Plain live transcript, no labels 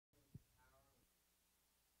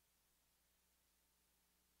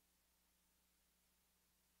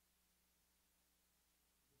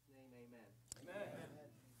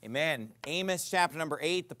Amen. Amos chapter number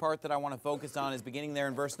 8, the part that I want to focus on is beginning there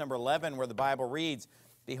in verse number 11 where the Bible reads,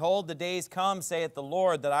 "Behold, the days come, saith the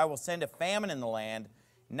Lord, that I will send a famine in the land,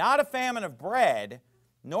 not a famine of bread,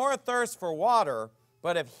 nor a thirst for water,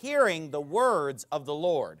 but of hearing the words of the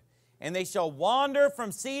Lord. And they shall wander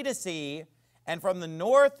from sea to sea, and from the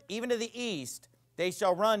north even to the east. They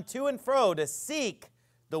shall run to and fro to seek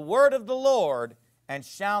the word of the Lord, and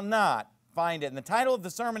shall not find it." And the title of the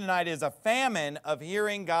sermon tonight is "A Famine of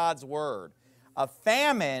Hearing God's Word." A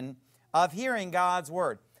famine of hearing God's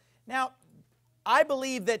Word. Now, I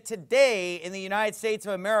believe that today in the United States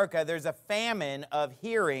of America, there's a famine of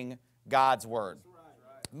hearing God's Word.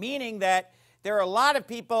 Meaning that there are a lot of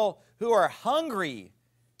people who are hungry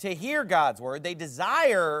to hear God's Word. They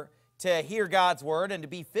desire to hear God's Word and to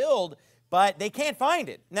be filled, but they can't find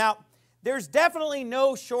it. Now, there's definitely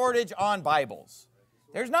no shortage on Bibles.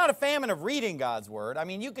 There's not a famine of reading God's Word. I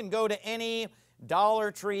mean, you can go to any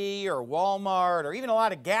Dollar Tree or Walmart or even a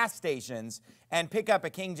lot of gas stations and pick up a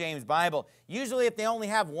King James Bible. Usually, if they only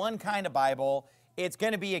have one kind of Bible, it's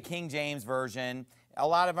going to be a King James version. A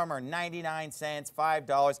lot of them are 99 cents,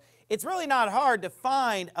 $5. It's really not hard to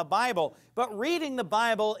find a Bible, but reading the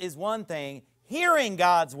Bible is one thing. Hearing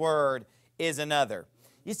God's Word is another.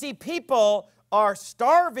 You see, people are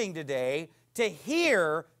starving today to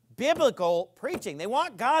hear biblical preaching. They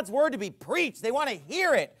want God's Word to be preached. They want to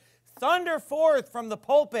hear it thunder forth from the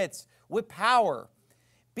pulpits with power.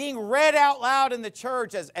 Being read out loud in the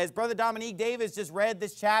church, as Brother Dominique Davis just read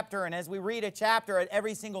this chapter, and as we read a chapter at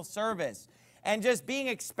every single service, and just being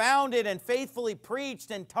expounded and faithfully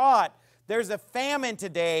preached and taught. There's a famine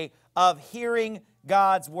today of hearing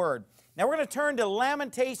God's Word. Now we're going to turn to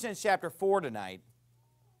Lamentations chapter 4 tonight.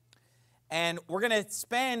 And we're going to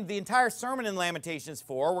spend the entire sermon in Lamentations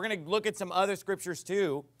 4. We're going to look at some other scriptures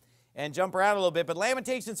too and jump around a little bit. But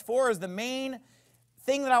Lamentations 4 is the main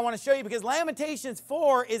thing that I want to show you, because Lamentations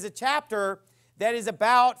 4 is a chapter that is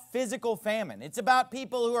about physical famine. It's about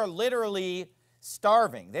people who are literally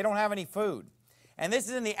starving. They don't have any food. And this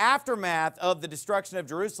is in the aftermath of the destruction of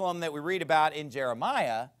Jerusalem that we read about in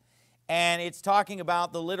Jeremiah. And it's talking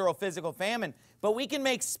about the literal physical famine. But we can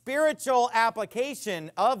make spiritual application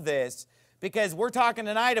of this, because we're talking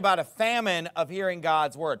tonight about a famine of hearing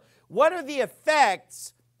God's Word. What are the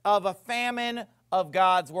effects of a famine of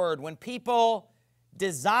God's Word? When people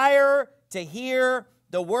desire to hear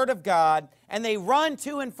the Word of God and they run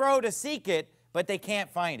to and fro to seek it, but they can't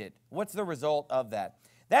find it. What's the result of that?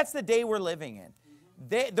 That's the day we're living in.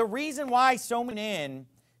 The reason why so many in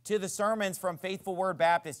to the sermons from Faithful Word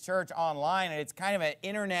Baptist Church online, and it's kind of an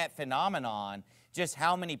internet phenomenon, just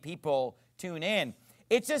how many people tune in.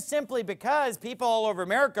 It's just simply because people all over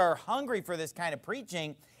America are hungry for this kind of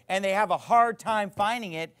preaching, and they have a hard time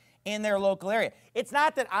finding it in their local area. It's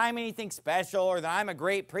not that I'm anything special or that I'm a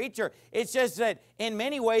great preacher. It's just that in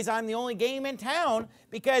many ways I'm the only game in town,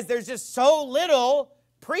 because there's just so little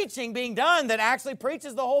preaching being done that actually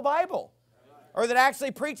preaches the whole Bible, or that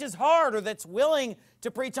actually preaches hard, or that's willing to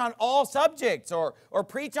preach on all subjects, or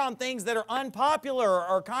preach on things that are unpopular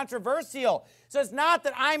or controversial. So it's not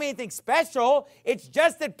that I'm anything special. It's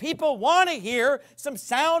just that people want to hear some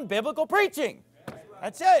sound biblical preaching.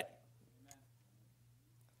 That's it.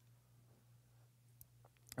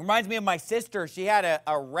 It reminds me of my sister. She had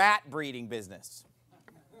a rat breeding business.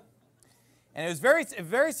 And it was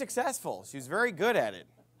very successful. She was very good at it.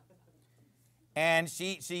 And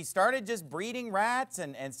she started just breeding rats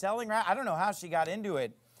and selling rats. I don't know how she got into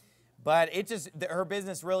it, but her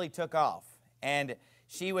business really took off. And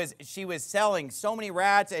she was selling so many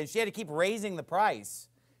rats, and she had to keep raising the price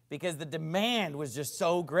because the demand was just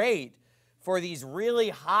so great for these really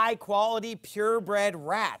high quality purebred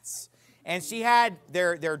rats. And she had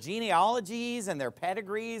their genealogies and their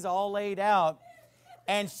pedigrees all laid out.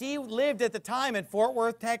 And she lived at the time in Fort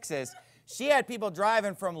Worth, Texas. She had people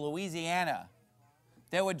driving from Louisiana.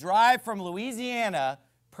 They would drive from Louisiana,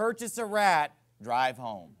 purchase a rat, drive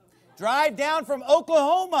home. Drive down from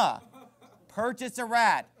Oklahoma, purchase a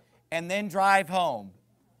rat, and then drive home.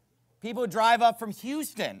 People would drive up from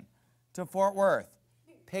Houston to Fort Worth,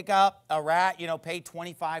 pick up a rat, pay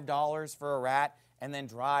 $25 for a rat, and then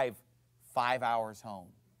drive 5 hours home.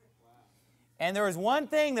 And there was one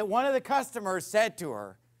thing that one of the customers said to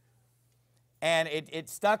her, and it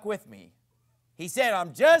stuck with me. He said,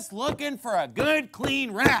 "I'm just looking for a good,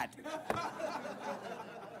 clean rat."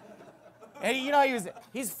 And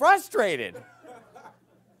he's frustrated.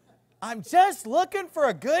 "I'm just looking for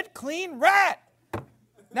a good, clean rat."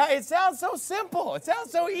 Now, it sounds so simple. It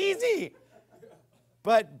sounds so easy.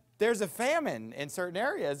 But there's a famine in certain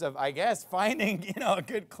areas of, I guess, finding, a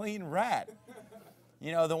good, clean rat.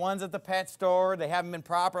 You know, the ones at the pet store, they haven't been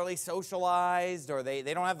properly socialized, or they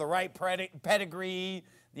don't have the right pedigree.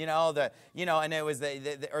 You know, and it was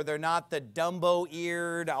or they're not the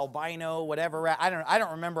Dumbo-eared albino whatever. I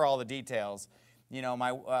don't remember all the details. You know,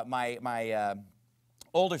 my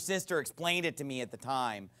older sister explained it to me at the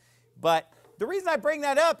time. But the reason I bring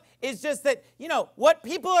that up is just that, you know, what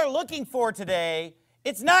people are looking for today,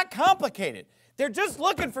 it's not complicated. They're just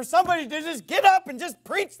looking for somebody to just get up and just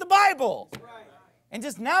preach the Bible. Right. And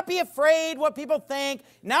just not be afraid what people think,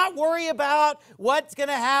 not worry about what's going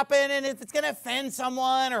to happen and if it's going to offend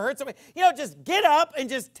someone or hurt somebody. You know, just get up and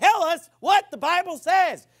just tell us what the Bible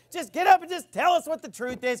says. Just get up and just tell us what the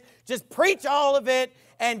truth is. Just preach all of it,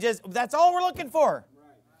 and just that's all we're looking for.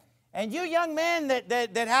 Right. And you young men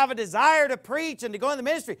that have a desire to preach and to go in the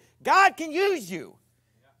ministry, God can use you.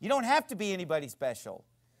 You don't have to be anybody special.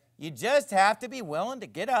 You just have to be willing to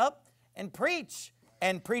get up and preach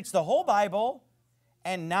the whole Bible,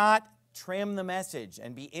 and not trim the message,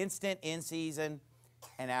 and be instant in season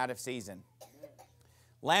and out of season.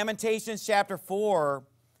 Lamentations chapter 4,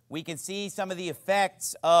 we can see some of the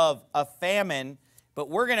effects of a famine, but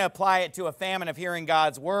we're going to apply it to a famine of hearing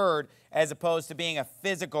God's word as opposed to being a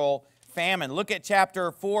physical famine. Look at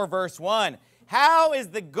chapter 4, verse 1. How is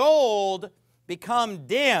the gold become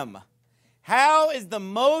dim? How is the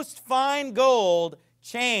most fine gold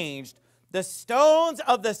changed? The stones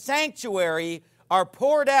of the sanctuary are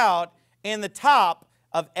poured out in the top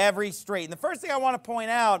of every street. And the first thing I want to point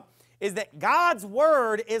out is that God's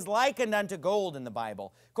word is likened unto gold in the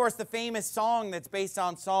Bible. Of course, the famous song that's based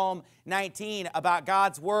on Psalm 19 about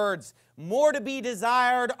God's words, more to be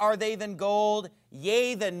desired are they than gold,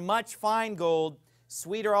 yea, than much fine gold,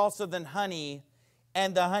 sweeter also than honey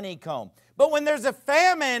and the honeycomb. But when there's a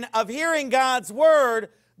famine of hearing God's word,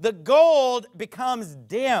 the gold becomes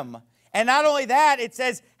dim. And not only that, it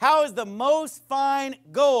says, how is the most fine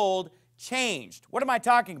gold changed? What am I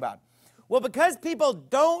talking about? Well, because people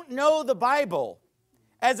don't know the Bible,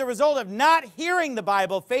 as a result of not hearing the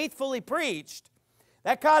Bible faithfully preached,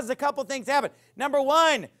 that causes a couple things to happen. Number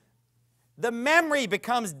one, the memory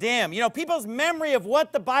becomes dim. You know, people's memory of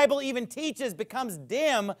what the Bible even teaches becomes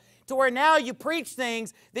dim, to where now you preach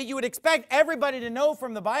things that you would expect everybody to know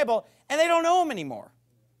from the Bible, and they don't know them anymore.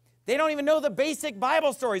 They don't even know the basic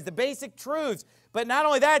Bible stories, the basic truths. But not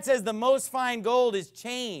only that, it says the most fine gold is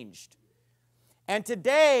changed. And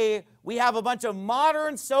today, we have a bunch of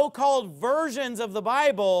modern so-called versions of the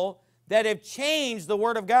Bible that have changed the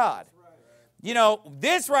Word of God. You know,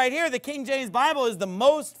 this right here, the King James Bible, is the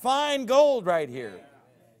most fine gold right here.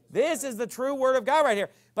 This is the true Word of God right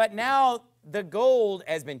here. But now, the gold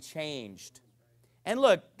has been changed. And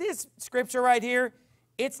look, this scripture right here,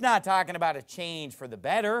 it's not talking about a change for the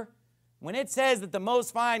better. When it says that the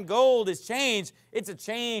most fine gold is changed, it's a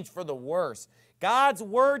change for the worse. God's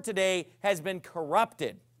word today has been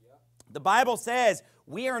corrupted. The Bible says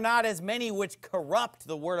we are not as many which corrupt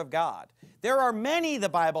the word of God. There are many, the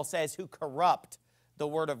Bible says, who corrupt the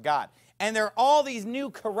word of God. And there are all these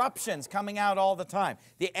new corruptions coming out all the time.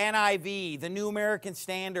 The NIV, the New American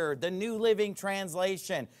Standard, the New Living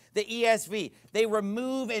Translation, the ESV. They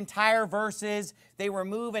remove entire verses. They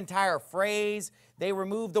remove entire phrase. They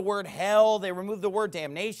remove the word hell. They remove the word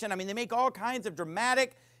damnation. I mean, they make all kinds of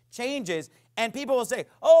dramatic changes. And people will say,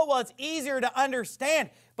 oh, well, it's easier to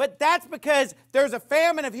understand. But that's because there's a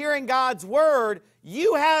famine of hearing God's word.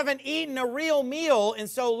 You haven't eaten a real meal in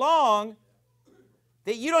so long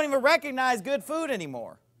that you don't even recognize good food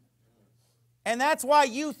anymore. And that's why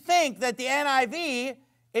you think that the NIV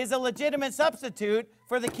is a legitimate substitute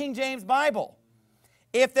for the King James Bible.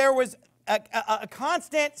 If there was a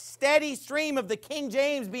constant, steady stream of the King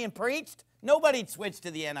James being preached, nobody'd switch to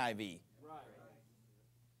the NIV.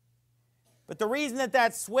 But the reason that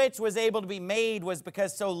that switch was able to be made was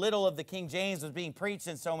because so little of the King James was being preached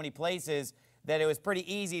in so many places that it was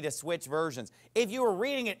pretty easy to switch versions. If you were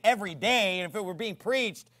reading it every day, and if it were being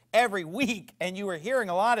preached every week, and you were hearing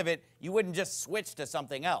a lot of it, you wouldn't just switch to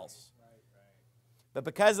something else. But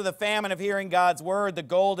because of the famine of hearing God's word, the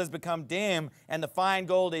gold has become dim, and the fine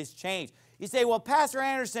gold is changed. You say, well, Pastor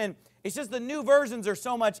Anderson, it's just the new versions are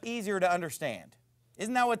so much easier to understand.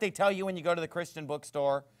 Isn't that what they tell you when you go to the Christian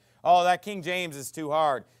bookstore? Oh, that King James is too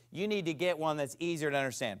hard. You need to get one that's easier to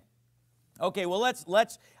understand. Okay, well,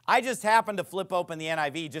 I just happened to flip open the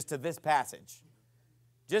NIV just to this passage,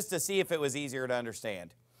 just to see if it was easier to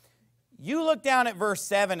understand. You look down at verse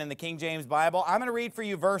 7 in the King James Bible. I'm going to read for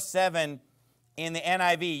you verse 7 in the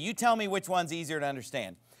NIV. You tell me which one's easier to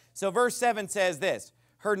understand. So verse 7 says this,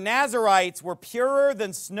 her Nazarites were purer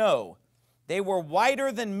than snow. They were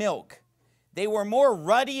whiter than milk. They were more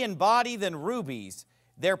ruddy in body than rubies.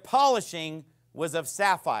 Their polishing was of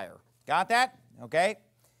sapphire. Got that? Okay.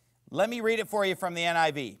 Let me read it for you from the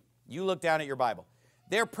NIV. You look down at your Bible.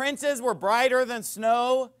 Their princes were brighter than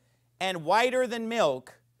snow and whiter than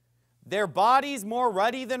milk, their bodies more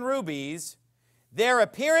ruddy than rubies, their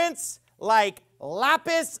appearance like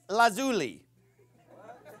lapis lazuli.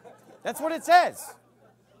 That's what it says.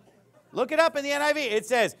 Look it up in the NIV. It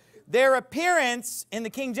says, their appearance, in the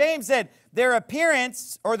King James said, their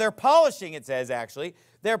appearance, or their polishing, it says actually,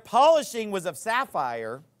 their polishing was of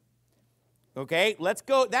sapphire. Okay, let's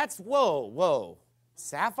go. That's, whoa.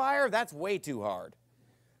 Sapphire? That's way too hard.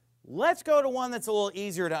 Let's go to one that's a little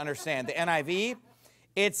easier to understand. The NIV,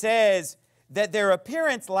 it says that their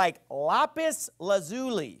appearance like lapis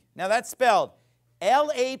lazuli. Now that's spelled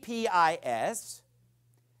L-A-P-I-S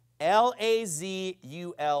L-A-Z-U-L-I.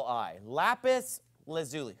 Lapis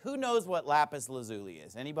lazuli. Who knows what lapis lazuli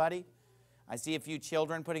is? Anybody? I see a few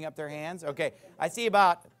children putting up their hands. Okay, I see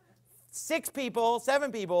about 7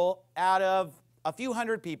 people out of a few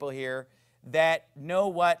hundred people here that know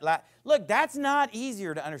what. Look, that's not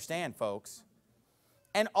easier to understand, folks.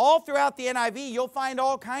 And all throughout the NIV, you'll find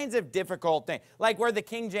all kinds of difficult things. Like where the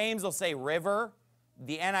King James will say river,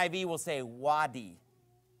 the NIV will say wadi.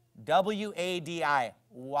 W-A-D-I,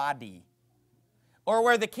 wadi. Or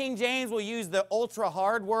where the King James will use the ultra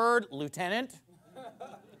hard word, lieutenant.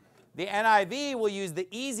 The NIV will use the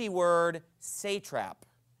easy word, satrap.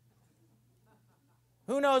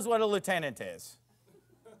 Who knows what a lieutenant is?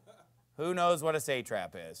 Who knows what a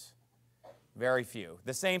satrap is? Very few.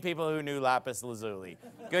 The same people who knew lapis lazuli.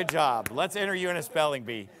 Good job. Let's enter you in a spelling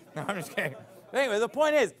bee. No, I'm just kidding. But anyway, the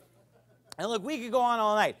point is, and look, we could go on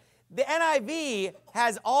all night. The NIV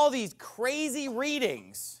has all these crazy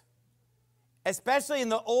readings, especially in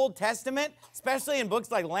the Old Testament, especially in books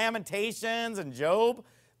like Lamentations and Job,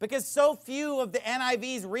 because so few of the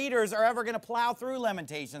NIV's readers are ever going to plow through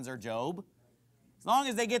Lamentations or Job. As long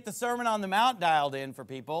as they get the Sermon on the Mount dialed in for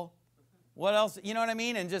people. What else? You know what I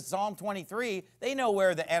mean? And just Psalm 23, they know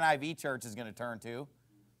where the NIV church is going to turn to.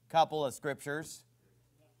 Couple of scriptures.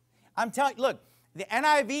 I'm telling you, look, the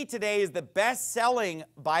NIV today is the best-selling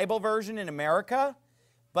Bible version in America,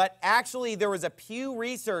 but actually there was a Pew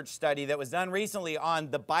Research study that was done recently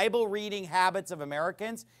on the Bible reading habits of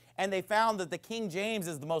Americans, and they found that the King James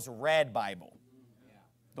is the most read Bible.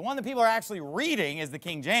 The one that people are actually reading is the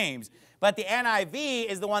King James, but the NIV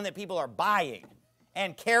is the one that people are buying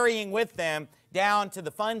and carrying with them down to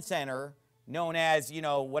the fun center, known as, you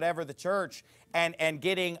know, whatever the church, and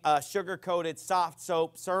getting a sugar-coated soft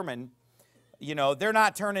soap sermon. You know, they're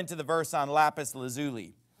not turning to the verse on lapis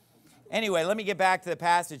lazuli. Anyway, let me get back to the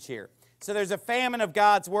passage here. So there's a famine of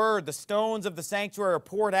God's word. The stones of the sanctuary are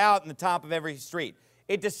poured out in the top of every street.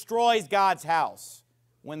 It destroys God's house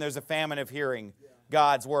when there's a famine of hearing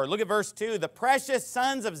God's word. Look at verse 2. The precious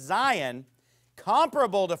sons of Zion,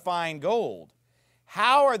 comparable to fine gold.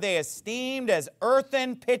 How are they esteemed as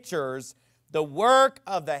earthen pitchers, the work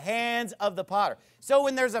of the hands of the potter? So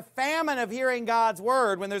when there's a famine of hearing God's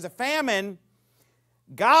word, when there's a famine,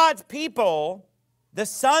 God's people, the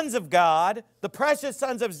sons of God, the precious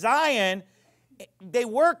sons of Zion, they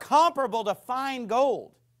were comparable to fine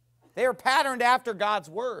gold. They were patterned after God's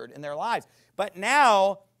word in their lives. But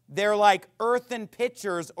now they're like earthen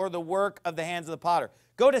pitchers, or the work of the hands of the potter.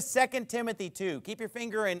 Go to 2 Timothy 2. Keep your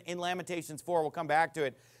finger in Lamentations 4. We'll come back to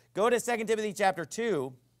it. Go to 2 Timothy chapter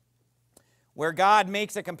 2, where God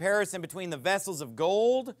makes a comparison between the vessels of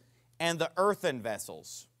gold and the earthen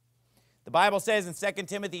vessels. The Bible says in 2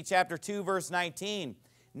 Timothy chapter 2, verse 19,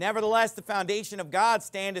 nevertheless, the foundation of God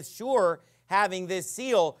standeth sure, having this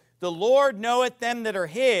seal, the Lord knoweth them that are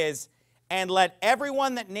his, and let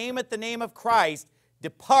everyone that nameth the name of Christ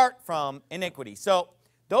depart from iniquity. So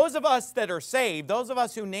those of us that are saved, those of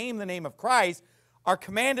us who name the name of Christ, are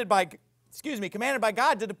commanded by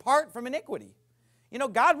God to depart from iniquity. You know,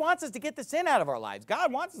 God wants us to get the sin out of our lives.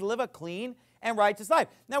 God wants us to live a clean and righteous life.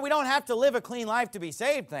 Now, we don't have to live a clean life to be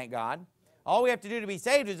saved, thank God. All we have to do to be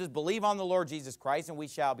saved is just believe on the Lord Jesus Christ, and we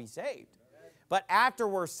shall be saved. But after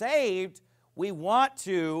we're saved, we want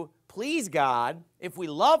to please God. If we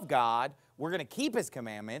love God, we're going to keep his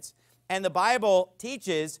commandments. And the Bible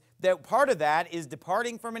teaches that part of that is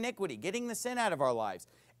departing from iniquity, getting the sin out of our lives.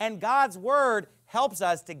 And God's word helps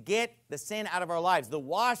us to get the sin out of our lives. The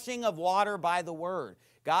washing of water by the word.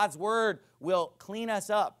 God's word will clean us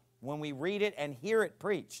up when we read it and hear it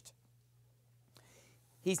preached.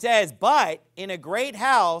 He says, but in a great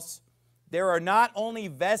house there are not only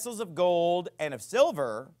vessels of gold and of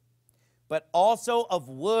silver, but also of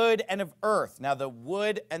wood and of earth. Now the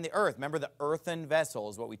wood and the earth, remember the earthen vessel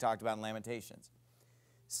is what we talked about in Lamentations.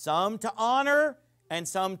 Some to honor and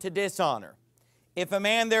some to dishonor. If a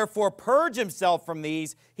man therefore purge himself from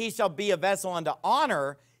these, he shall be a vessel unto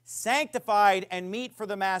honor, sanctified and meet for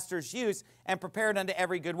the master's use, and prepared unto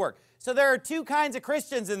every good work. So there are two kinds of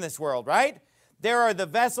Christians in this world, right? There are the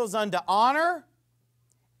vessels unto honor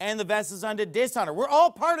and the vessels unto dishonor. We're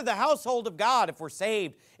all part of the household of God if we're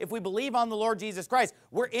saved. If we believe on the Lord Jesus Christ,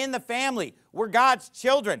 we're in the family. We're God's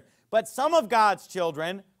children. But some of God's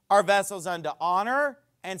children are vessels unto honor,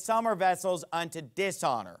 and some are vessels unto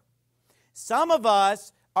dishonor. Some of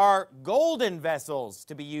us are golden vessels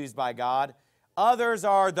to be used by God. Others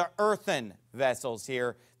are the earthen vessels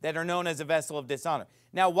here that are known as a vessel of dishonor.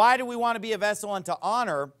 Now, why do we want to be a vessel unto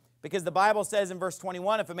honor? Because the Bible says in verse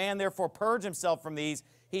 21, if a man therefore purge himself from these,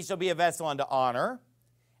 he shall be a vessel unto honor.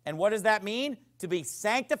 And what does that mean? To be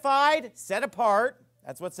sanctified, set apart.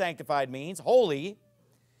 That's what sanctified means, holy.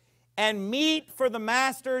 And meet for the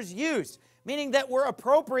master's use, meaning that we're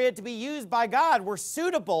appropriate to be used by God. We're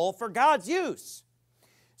suitable for God's use.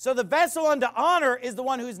 So the vessel unto honor is the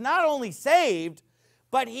one who's not only saved,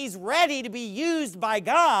 but he's ready to be used by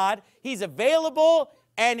God. He's available,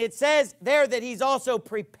 and it says there that he's also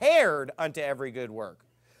prepared unto every good work.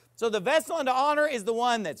 So the vessel unto honor is the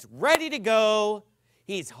one that's ready to go.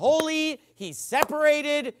 He's holy, he's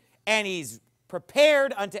separated, and he's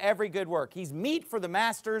prepared unto every good work. He's meet for the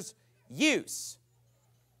master's use.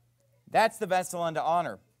 That's the vessel unto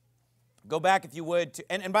honor. Go back, if you would,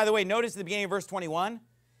 to, and by the way, notice at the beginning of verse 21,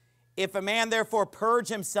 if a man therefore purge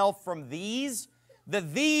himself from these, the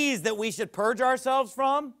these that we should purge ourselves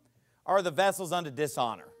from are the vessels unto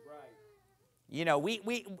dishonor. You know,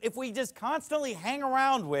 if we just constantly hang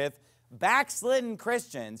around with backslidden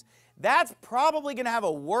Christians, that's probably going to have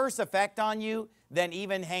a worse effect on you than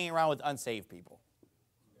even hanging around with unsaved people.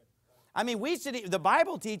 I mean, the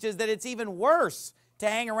Bible teaches that it's even worse to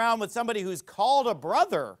hang around with somebody who's called a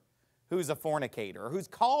brother who's a fornicator, or who's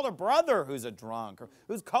called a brother who's a drunk, or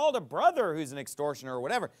who's called a brother who's an extortioner or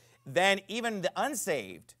whatever, than even the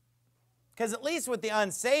unsaved. Because at least with the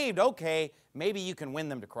unsaved, okay, maybe you can win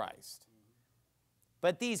them to Christ.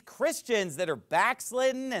 But these Christians that are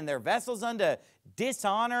backslidden and they're vessels unto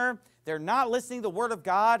dishonor, they're not listening to the Word of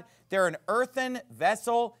God, they're an earthen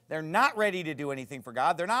vessel, they're not ready to do anything for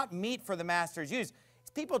God, they're not meet for the master's use.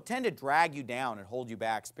 People tend to drag you down and hold you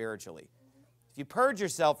back spiritually. If you purge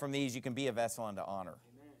yourself from these, you can be a vessel unto honor.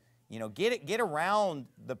 You know, get around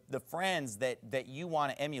the friends that you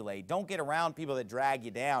want to emulate. Don't get around people that drag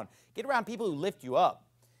you down. Get around people who lift you up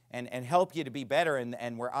and help you to be better,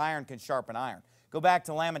 and where iron can sharpen iron. Go back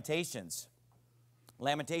to Lamentations.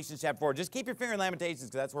 Lamentations chapter 4. Just keep your finger in Lamentations,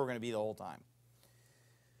 because that's where we're going to be the whole time.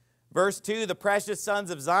 Verse 2, the precious sons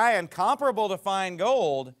of Zion, comparable to fine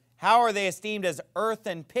gold, how are they esteemed as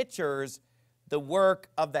earthen pitchers, the work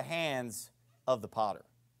of the hands of the potter?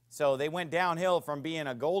 So they went downhill from being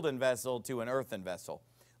a golden vessel to an earthen vessel.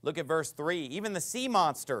 Look at verse 3. Even the sea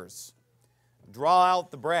monsters draw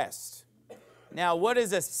out the breast. Now, what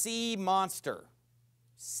is a sea monster?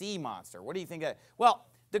 Sea monster. What do you think of? Well,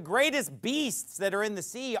 the greatest beasts that are in the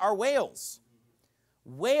sea are whales.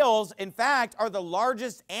 Whales, in fact, are the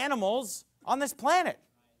largest animals on this planet.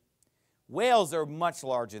 Whales are much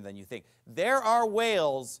larger than you think. There are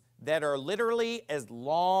whales that are literally as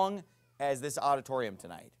long as this auditorium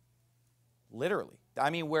tonight. Literally. I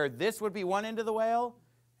mean, where this would be one end of the whale,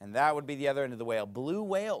 and that would be the other end of the whale. Blue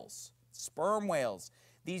whales, sperm whales,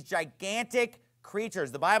 these gigantic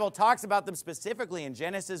creatures. The Bible talks about them specifically in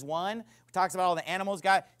Genesis 1. It talks about all the animals.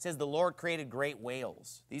 God says the Lord created great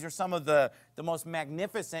whales. These are some of the most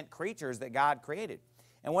magnificent creatures that God created.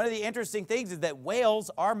 And one of the interesting things is that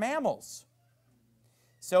whales are mammals.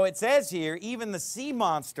 So it says here, even the sea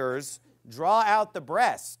monsters draw out the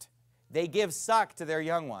breast. They give suck to their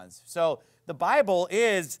young ones. So the Bible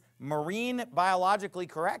is marine biologically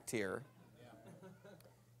correct here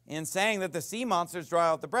in saying that the sea monsters draw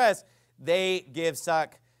out the breast. They give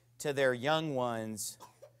suck to their young ones.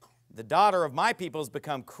 The daughter of my people has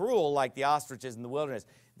become cruel like the ostriches in the wilderness.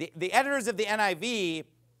 The editors of the NIV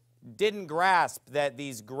didn't grasp that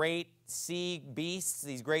these great sea beasts,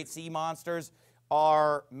 these great sea monsters,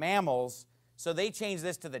 are mammals, so they changed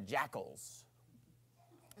this to the jackals.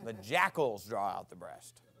 The jackals draw out the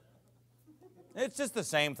breast. It's just the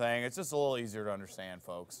same thing. It's just a little easier to understand,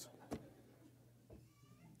 folks.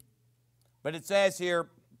 But it says here,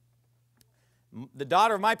 the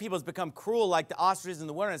daughter of my people has become cruel like the ostriches in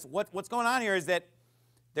the wilderness. What's going on here is that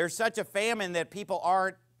there's such a famine that people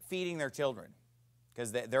aren't feeding their children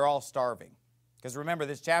because they're all starving. Because remember,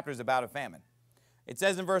 this chapter is about a famine. It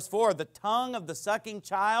says in verse 4, the tongue of the sucking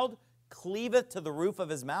child cleaveth to the roof of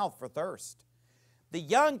his mouth for thirst. The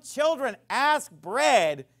young children ask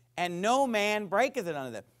bread, and no man breaketh it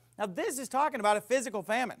unto them. Now, this is talking about a physical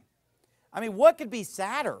famine. I mean, what could be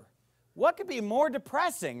sadder? What could be more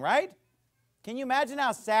depressing, right? Can you imagine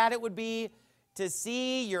how sad it would be to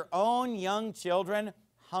see your own young children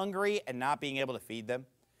hungry and not being able to feed them?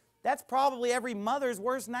 That's probably every mother's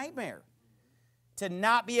worst nightmare. To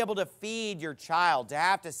not be able to feed your child, to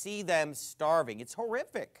have to see them starving. It's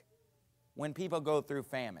horrific when people go through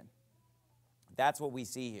famine. That's what we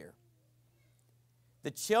see here.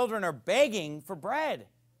 The children are begging for bread.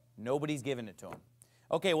 Nobody's giving it to them.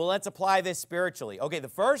 Okay, well, let's apply this spiritually. Okay, the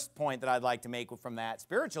first point that I'd like to make from that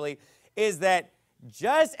spiritually is that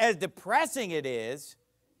just as depressing it is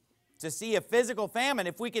to see a physical famine,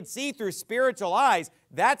 if we could see through spiritual eyes,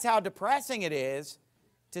 that's how depressing it is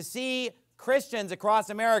to see Christians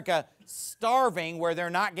across America starving where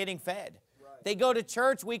they're not getting fed. Right. They go to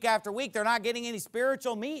church week after week. They're not getting any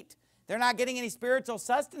spiritual meat. They're not getting any spiritual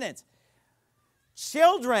sustenance.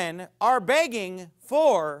 Children are begging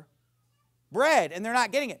for bread, and they're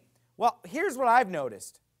not getting it. Well, here's what I've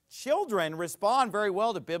noticed. Children respond very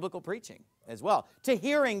well to biblical preaching as well, to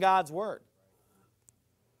hearing God's word.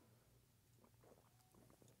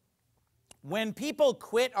 When people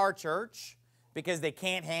quit our church because they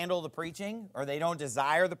can't handle the preaching or they don't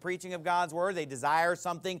desire the preaching of God's word, they desire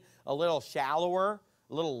something a little shallower,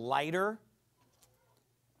 a little lighter,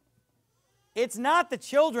 it's not the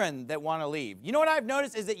children that want to leave. You know what I've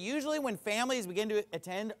noticed is that usually when families begin to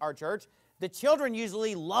attend our church, the children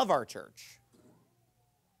usually love our church.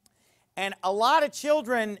 And a lot of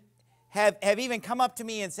children have even come up to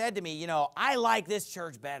me and said to me, you know, I like this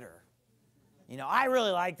church better. You know, I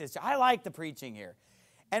really like this. I like the preaching here.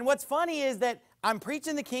 And what's funny is that I'm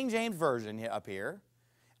preaching the King James Version up here.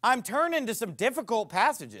 I'm turning to some difficult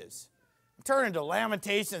passages. I'm turning to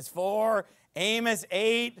Lamentations 4, Amos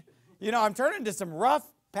 8. You know, I'm turning to some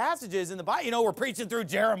rough passages in the Bible. You know, we're preaching through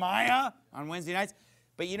Jeremiah on Wednesday nights.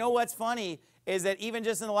 But you know what's funny is that even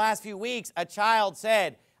just in the last few weeks, a child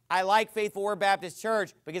said, I like Faithful Word Baptist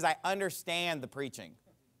Church because I understand the preaching.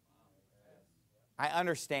 I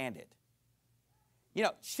understand it. You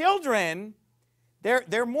know, children,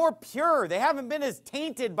 they're more pure. They haven't been as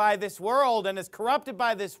tainted by this world and as corrupted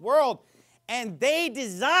by this world. And they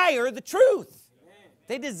desire the truth.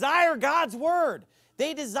 They desire God's word.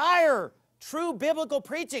 They desire true biblical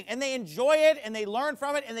preaching. And they enjoy it and they learn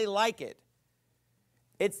from it and they like it.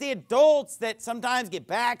 It's the adults that sometimes get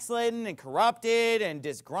backslidden and corrupted and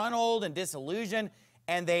disgruntled and disillusioned.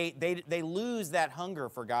 And they lose that hunger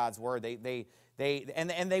for God's word.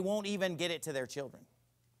 And they won't even get it to their children.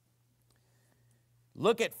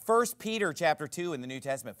 Look at 1 Peter chapter 2 in the New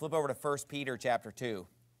Testament. Flip over to 1 Peter chapter 2.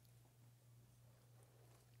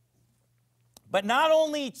 But not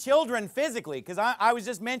only children physically, because I was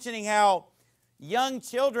just mentioning how young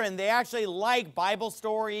children, they actually like Bible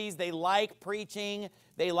stories, they like preaching,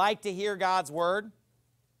 they like to hear God's word.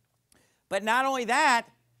 But not only that,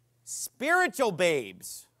 spiritual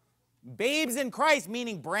babes, babes in Christ,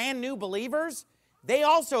 meaning brand new believers, they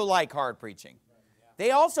also like hard preaching.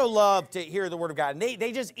 They also love to hear the word of God. And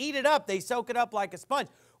they just eat it up. They soak it up like a sponge.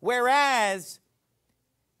 Whereas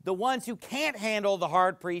the ones who can't handle the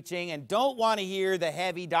hard preaching and don't want to hear the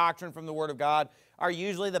heavy doctrine from the word of God are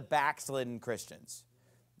usually the backslidden Christians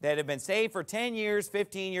that have been saved for 10 years,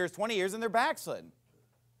 15 years, 20 years, and they're backslidden.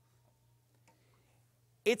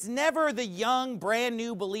 It's never the young, brand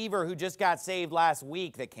new believer who just got saved last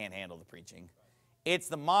week that can't handle the preaching. It's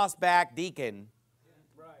the moss-back deacon,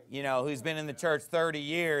 you know, who's been in the church 30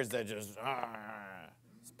 years that just,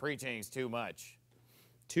 his preaching's too much,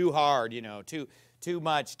 too hard, you know, too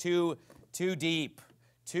much, too deep,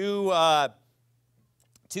 too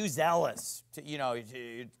zealous,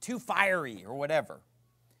 too fiery or whatever.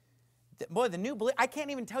 Boy, the new believer, I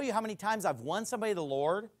can't even tell you how many times I've won somebody to the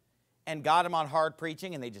Lord and got them on hard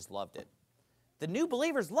preaching and they just loved it. The new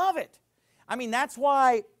believers love it. I mean, that's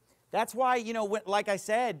why, you know, like I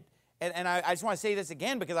said, and I just want to say this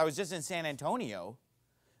again because I was just in San Antonio,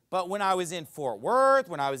 but when I was in Fort Worth,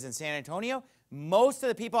 when I was in San Antonio, most of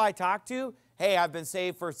the people I talked to, hey, I've been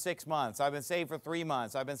saved for 6 months. I've been saved for 3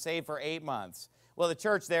 months. I've been saved for 8 months. Well, the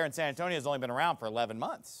church there in San Antonio has only been around for 11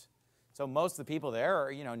 months. So most of the people there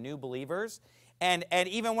are, you know, new believers. And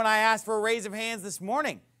even when I asked for a raise of hands this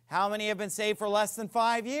morning, how many have been saved for less than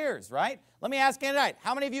 5 years, right? Let me ask you tonight,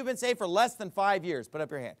 how many of you have been saved for less than 5 years? Put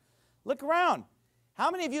up your hand. Look around.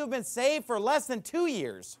 How many of you have been saved for less than 2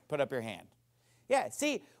 years? Put up your hand. Yeah,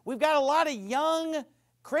 see, we've got a lot of young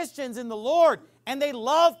Christians in the Lord, and they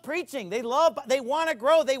love preaching. They want to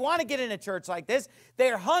grow. They want to get in a church like this.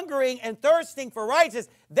 They're hungering and thirsting for righteousness.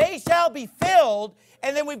 They shall be filled.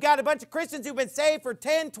 And then we've got a bunch of Christians who've been saved for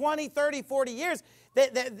 10, 20, 30, 40 years.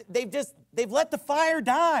 They've let the fire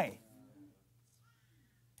die.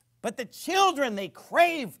 But the children, they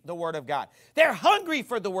crave the Word of God. They're hungry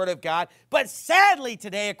for the Word of God. But sadly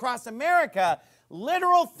today across America,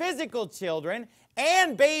 literal physical children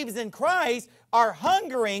and babes in Christ are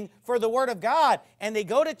hungering for the Word of God. And they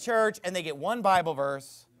go to church and they get one Bible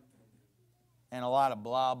verse and a lot of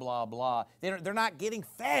blah, blah, blah. They're not getting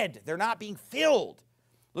fed. They're not being filled.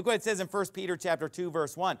 Look what it says in 1 Peter chapter 2,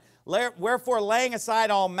 verse 1. Wherefore, laying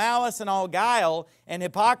aside all malice and all guile and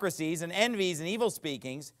hypocrisies and envies and evil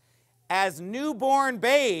speakings, as newborn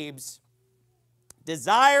babes,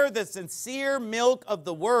 desire the sincere milk of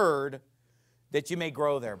the Word that you may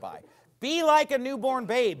grow thereby. Be like a newborn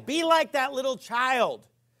babe. Be like that little child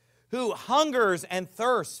who hungers and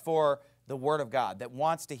thirsts for the Word of God, that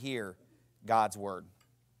wants to hear God's Word.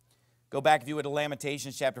 Go back, if you would, to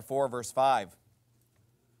Lamentations chapter 4, verse 5.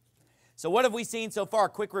 So what have we seen so far?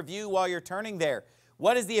 Quick review while you're turning there.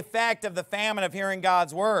 What is the effect of the famine of hearing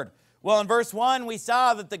God's Word? Well, in verse 1, we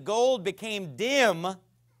saw that the gold became dim,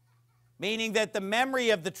 meaning that the memory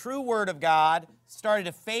of the true Word of God started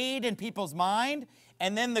to fade in people's mind,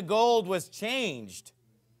 and then the gold was changed.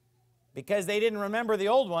 Because they didn't remember the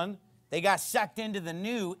old one, they got sucked into the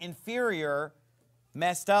new, inferior,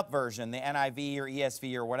 messed up version, the NIV or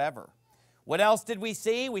ESV or whatever. What else did we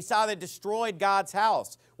see? We saw that it destroyed God's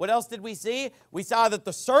house. What else did we see? We saw that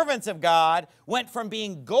the servants of God went from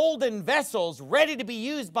being golden vessels ready to be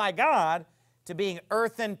used by God to being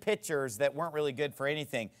earthen pitchers that weren't really good for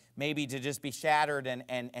anything, maybe to just be shattered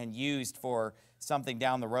and used for something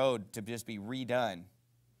down the road to just be redone.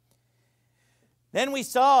 Then we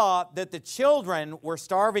saw that the children were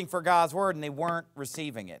starving for God's Word and they weren't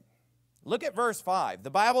receiving it. Look at verse 5. The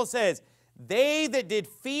Bible says, they that did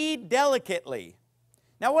feed delicately.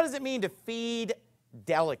 Now, what does it mean to feed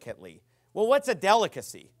delicately? Well, what's a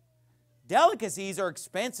delicacy? Delicacies are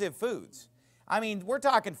expensive foods. I mean, we're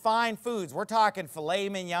talking fine foods. We're talking filet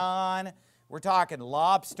mignon. We're talking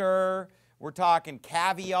lobster. We're talking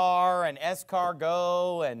caviar and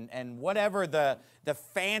escargot and whatever the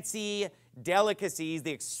fancy delicacies,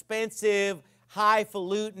 the expensive,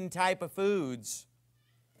 highfalutin type of foods.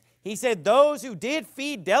 He said, those who did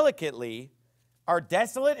feed delicately are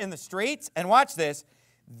desolate in the streets. And watch this.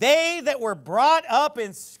 They that were brought up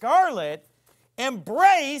in scarlet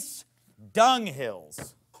embrace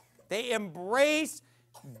dunghills. They embrace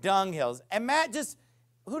dunghills. And Matt, just,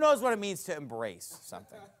 who knows what it means to embrace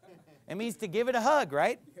something? It means to give it a hug,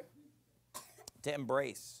 right? To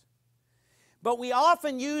embrace. But we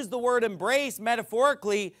often use the word embrace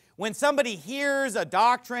metaphorically when somebody hears a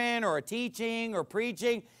doctrine or a teaching or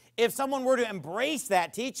preaching. If someone were to embrace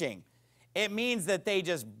that teaching, it means that they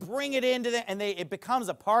just bring it into them and it becomes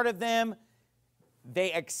a part of them.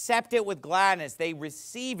 They accept it with gladness. They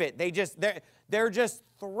receive it. They're just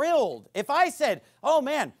thrilled. If I said, oh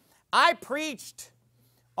man, I preached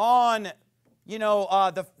on, you know,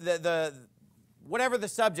 whatever the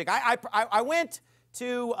subject. I went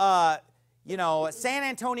to, you know, San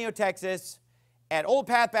Antonio, Texas at Old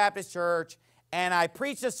Path Baptist Church, and I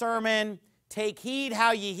preached a sermon, take heed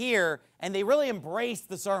how you hear, and they really embraced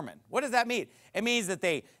the sermon. What does that mean? It means that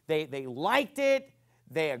they liked it,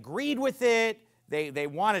 they agreed with it, they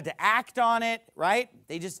wanted to act on it, right?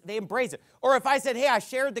 They embraced it. Or if I said, hey, I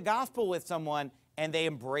shared the gospel with someone, and they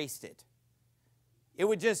embraced it. It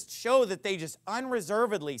would just show that they just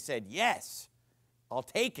unreservedly said, yes, I'll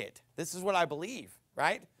take it. This is what I believe,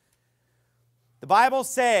 right? The Bible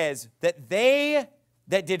says that they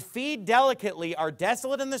that did feed delicately are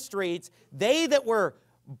desolate in the streets. They that were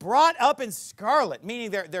brought up in scarlet, meaning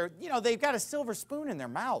they've got a silver spoon in their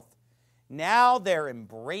mouth. Now they're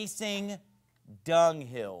embracing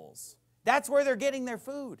dunghills. That's where they're getting their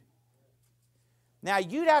food. Now,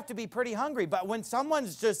 you'd have to be pretty hungry, but when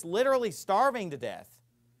someone's just literally starving to death,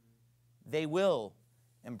 they will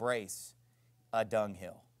embrace a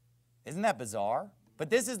dunghill. Isn't that bizarre?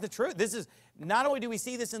 But this is the truth. This is, not only do we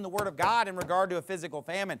see this in the Word of God in regard to a physical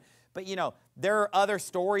famine, but, you know, there are other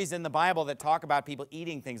stories in the Bible that talk about people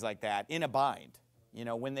eating things like that in a bind, you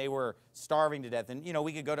know, when they were starving to death. And, you know,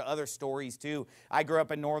 we could go to other stories, too. I grew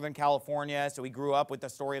up in Northern California, so we grew up with the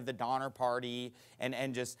story of the Donner Party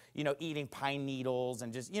and just, you know, eating pine needles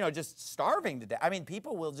and just, you know, just starving to death. I mean,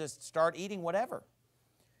 people will just start eating whatever.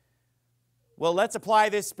 Well, let's apply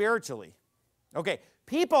this spiritually. Okay,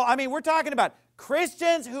 people, I mean, we're talking about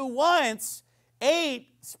Christians who once ate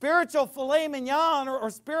spiritual filet mignon or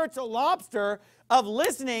spiritual lobster of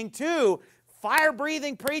listening to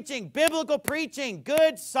fire-breathing preaching, biblical preaching,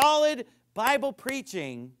 good, solid Bible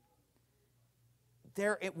preaching.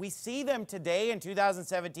 We see them today in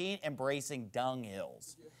 2017 embracing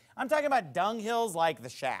dunghills. I'm talking about dunghills like The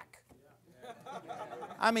Shack.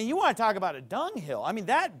 I mean, you want to talk about a dunghill. I mean,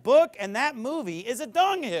 that book and that movie is a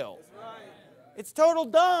dunghill. It's total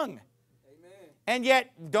dung. And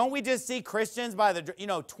yet, don't we just see Christians by the,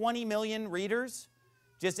 20 million readers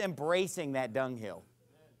just embracing that dunghill?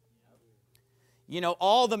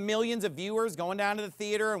 All the millions of viewers going down to the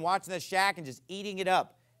theater and watching The Shack and just eating it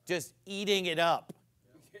up. Just eating it up.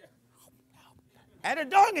 At a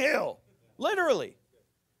dunghill, literally.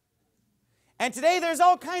 And today there's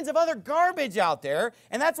all kinds of other garbage out there,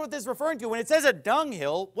 and that's what this is referring to. When it says a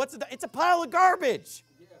dunghill, it's a pile of garbage.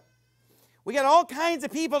 We got all kinds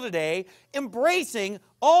of people today embracing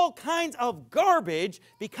all kinds of garbage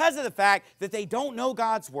because of the fact that they don't know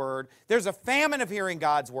God's Word. There's a famine of hearing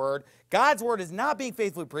God's Word. God's Word is not being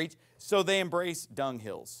faithfully preached, so they embrace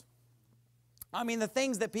dunghills. I mean, the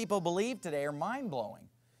things that people believe today are mind-blowing.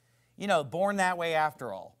 Born that way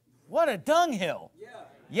after all. What a dunghill.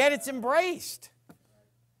 Yet it's embraced.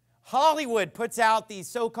 Hollywood puts out these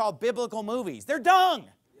so-called biblical movies. They're dung.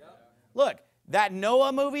 Look, that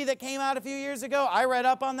Noah movie that came out a few years ago, I read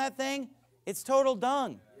up on that thing. It's total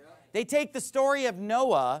dung. They take the story of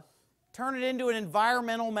Noah, turn it into an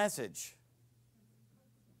environmental message.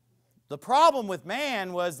 The problem with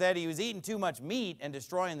man was that he was eating too much meat and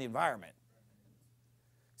destroying the environment.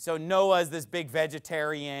 So Noah's this big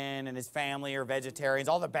vegetarian, and his family are vegetarians.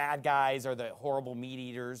 All the bad guys are the horrible meat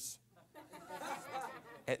eaters.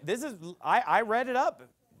 I read it up.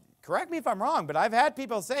 Correct me if I'm wrong, but I've had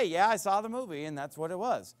people say, yeah, I saw the movie, and that's what it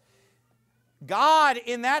was. God,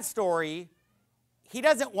 in that story, He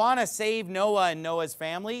doesn't want to save Noah and Noah's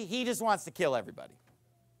family. He just wants to kill everybody.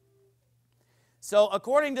 So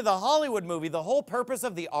according to the Hollywood movie, the whole purpose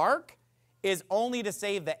of the ark is only to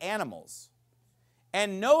save the animals.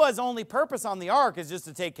 And Noah's only purpose on the ark is just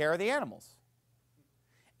to take care of the animals.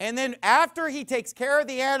 And then after he takes care of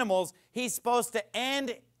the animals, he's supposed to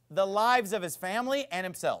end the lives of his family and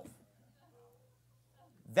himself.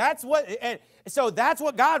 That's what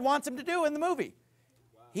God wants him to do in the movie.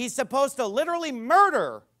 He's supposed to literally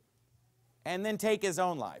murder and then take his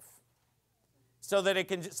own life. So that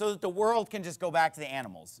the world can just go back to the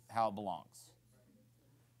animals, how it belongs.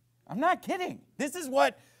 I'm not kidding. This is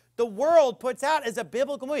what the world puts out as a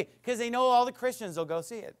biblical movie because they know all the Christians will go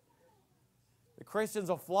see it. The Christians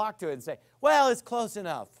will flock to it and say, well, it's close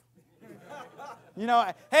enough.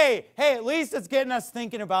 Hey, at least it's getting us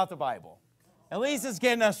thinking about the Bible. At least it's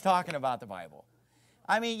getting us talking about the Bible.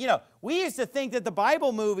 I mean, we used to think that the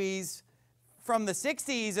Bible movies from the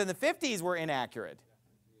 60s and the 50s were inaccurate.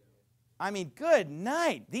 I mean, good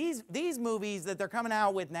night. These movies that they're coming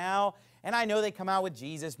out with now, and I know they come out with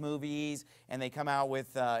Jesus movies, and they come out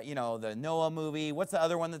with, the Noah movie. What's the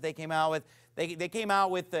other one that they came out with? They came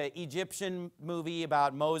out with the Egyptian movie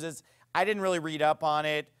about Moses. I didn't really read up on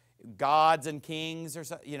it. Gods and Kings or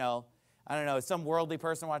something, I don't know. Some worldly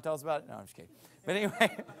person want to tell us about it? No, I'm just kidding.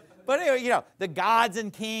 But anyway, the Gods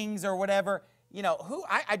and Kings or whatever,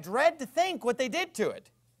 I dread to think what they did to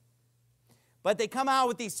it. But they come out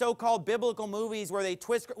with these so-called biblical movies where they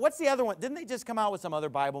twist. What's the other one? Didn't they just come out with some other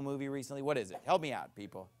Bible movie recently? What is it? Help me out,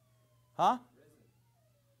 people. Huh?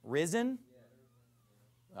 Risen?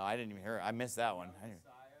 Oh, I didn't even hear it. I missed that one.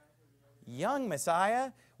 Young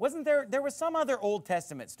Messiah? Wasn't there was some other Old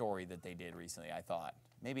Testament story that they did recently, I thought.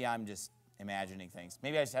 Maybe I'm just imagining things.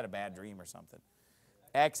 Maybe I just had a bad dream or something.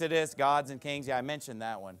 Exodus, Gods and Kings. Yeah, I mentioned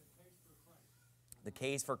that one. The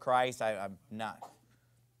Case for Christ. I'm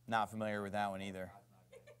not familiar with that one either.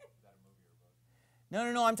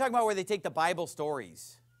 No. I'm talking about where they take the Bible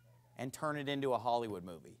stories and turn it into a Hollywood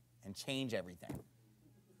movie and change everything.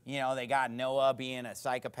 They got Noah being a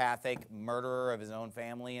psychopathic murderer of his own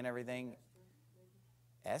family and everything.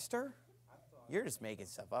 Esther? You're just making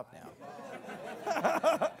stuff up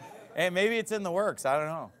now. And maybe it's in the works. I don't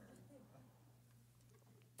know.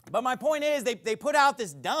 But my point is they put out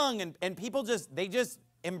this dung and people just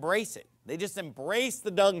embrace it. They just embrace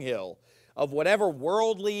the dunghill of whatever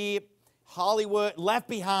worldly Hollywood left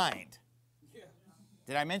behind.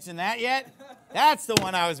 Did I mention that yet? That's the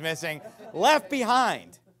one I was missing. Left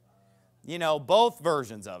Behind. Both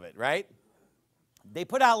versions of it, right? They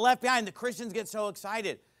put out Left Behind. The Christians get so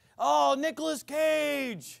excited. Oh, Nicolas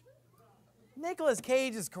Cage. Nicolas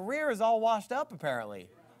Cage's career is all washed up, apparently.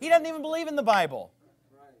 He doesn't even believe in the Bible.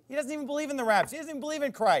 He doesn't even believe in the rapture. He doesn't even believe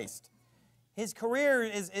in Christ. His career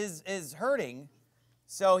is hurting,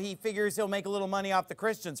 So he figures he'll make a little money off the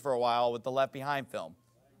Christians for a while with the Left Behind film.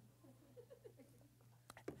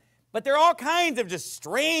 But there are all kinds of just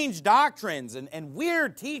strange doctrines and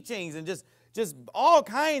weird teachings and just all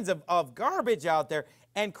kinds of garbage out there.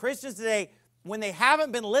 And Christians today, when they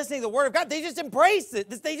haven't been listening to the Word of God, they just embrace it.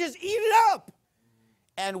 They just eat it up.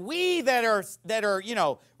 And we that are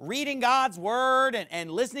reading God's Word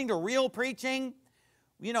and listening to real preaching,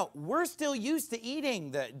 we're still used to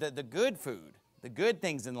eating the good food, the good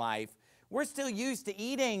things in life. We're still used to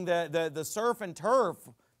eating the surf and turf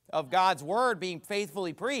of God's Word being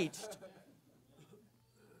faithfully preached.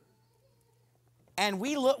 And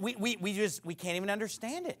we can't even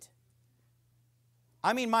understand it.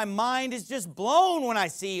 I mean, my mind is just blown when I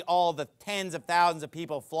see all the tens of thousands of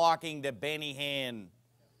people flocking to Benny Hinn.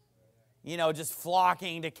 Just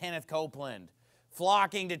flocking to Kenneth Copeland,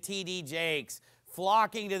 flocking to T.D. Jakes,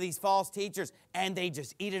 flocking to these false teachers, and they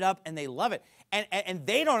just eat it up and they love it. And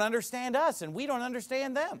they don't understand us, and we don't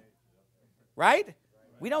understand them. Right?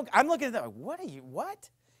 I'm looking at them like, what?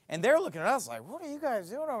 And they're looking at us like, what are you guys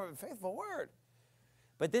doing over the faithful Word?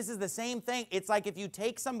 But this is the same thing. It's like if you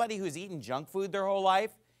take somebody who's eaten junk food their whole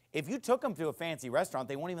life, if you took them to a fancy restaurant,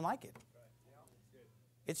 they won't even like it.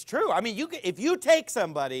 It's true. I mean, if you take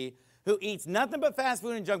somebody who eats nothing but fast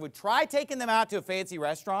food and junk food, try taking them out to a fancy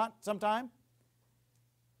restaurant sometime,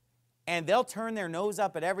 and they'll turn their nose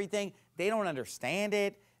up at everything. They don't understand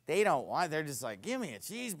it. They don't want it. They're just like, give me a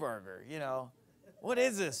cheeseburger, What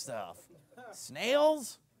is this stuff?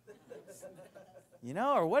 Snails?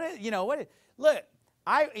 Or what is, look,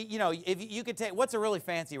 if you could take, what's a really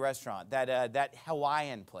fancy restaurant? That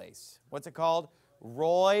Hawaiian place. What's it called?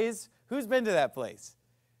 Roy's. Who's been to that place?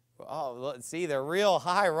 Oh, let's see, they're real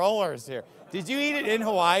high rollers here. Did you eat it in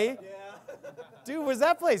Hawaii? Yeah. Dude, was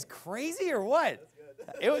that place crazy or what?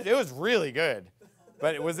 It was really good.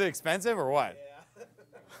 But was it expensive or what?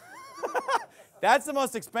 Yeah. That's the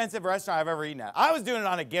most expensive restaurant I've ever eaten at. I was doing it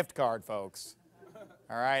on a gift card, folks.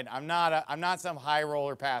 All right, I'm not some high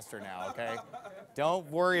roller pastor now, okay? Don't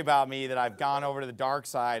worry about me that I've gone over to the dark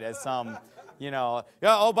side as some, yeah,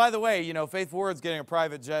 oh, by the way, Faithful Word's getting a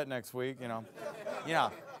private jet next week,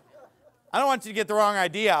 I don't want you to get the wrong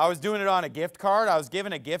idea. I was doing it on a gift card. I was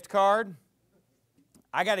given a gift card.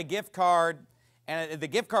 I got a gift card, and the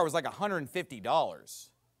gift card was like $150.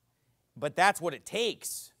 But that's what it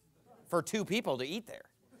takes for 2 people to eat there.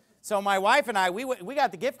 So my wife and I, we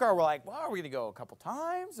got the gift card. We're like, well, are we going to go a couple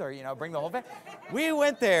times or, bring the whole family? We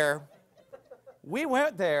went there,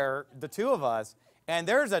 the 2 of us, and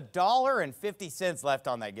there's $1.50 left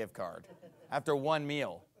on that gift card after one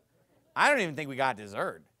meal. I don't even think we got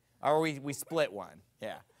dessert. Or we split one,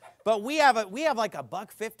 yeah. But we have like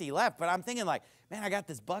 $1.50 left. But I'm thinking like, man, I got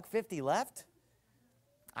this $1.50 left.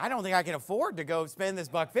 I don't think I can afford to go spend this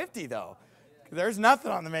 $1.50 though. There's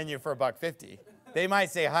nothing on the menu for $1.50. They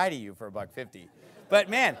might say hi to you for $1.50.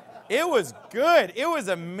 But man, it was good. It was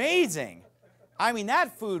amazing. I mean,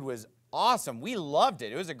 that food was awesome. We loved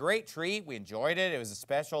it. It was a great treat. We enjoyed it. It was a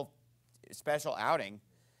special outing.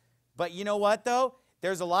 But you know what though?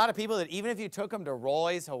 There's a lot of people that even if you took them to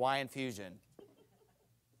Roy's Hawaiian Fusion,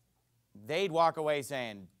 they'd walk away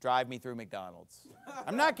saying, drive me through McDonald's.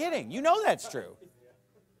 I'm not kidding. You know that's true.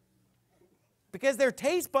 Because their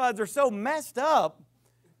taste buds are so messed up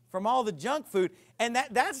from all the junk food. And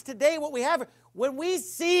that's today what we have. When we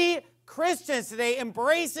see Christians today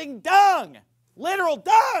embracing dung, literal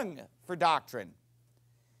dung for doctrine,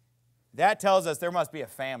 that tells us there must be a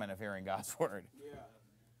famine of hearing God's Word.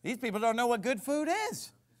 These people don't know what good food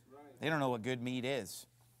is. They don't know what good meat is.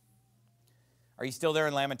 Are you still there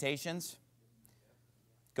in Lamentations?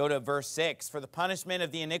 Go to verse 6. For the punishment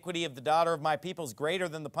of the iniquity of the daughter of my people is greater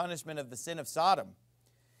than the punishment of the sin of Sodom,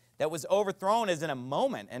 that was overthrown as in a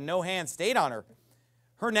moment, and no hand stayed on her.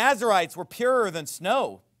 Her Nazarites were purer than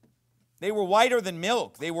snow. They were whiter than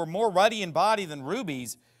milk. They were more ruddy in body than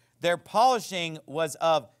rubies. Their polishing was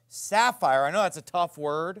of sapphire. I know that's a tough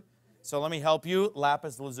word. So let me help you,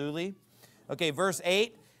 lapis lazuli. Okay, verse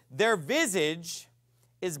 8. Their visage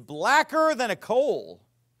is blacker than a coal.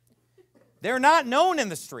 They're not known in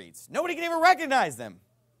the streets. Nobody can even recognize them.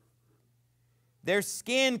 Their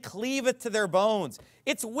skin cleaveth to their bones.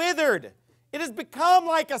 It's withered. It has become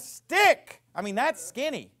like a stick. I mean, that's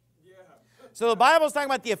skinny. So the Bible's talking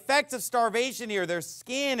about the effects of starvation here. Their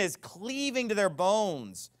skin is cleaving to their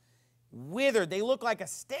bones. Withered. They look like a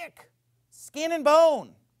stick. Skin and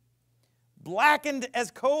bone. Blackened as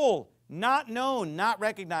coal, not known, not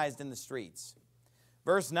recognized in the streets.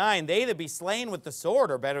 Verse 9, they that be slain with the sword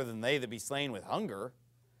are better than they that be slain with hunger.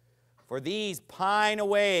 For these pine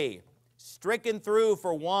away, stricken through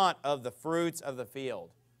for want of the fruits of the field.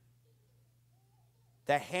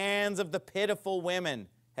 The hands of the pitiful women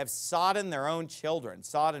have sodden their own children.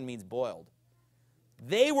 Sodden means boiled.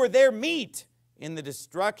 They were their meat in the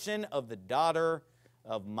destruction of the daughter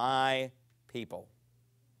of my people.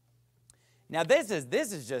 Now that's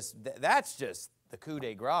just the coup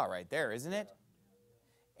de grace right there, isn't it?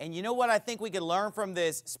 And you know what I think we can learn from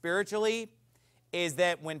this spiritually is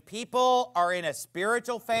that when people are in a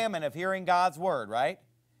spiritual famine of hearing God's word, right?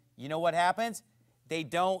 You know what happens? They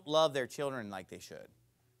don't love their children like they should.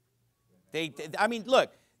 I mean,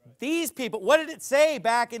 look, these people, what did it say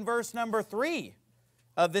back in verse number 3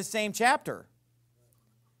 of this same chapter?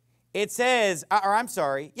 It says,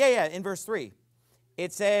 in verse 3.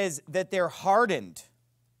 It says that they're hardened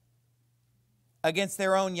against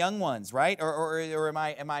their own young ones, right? Or am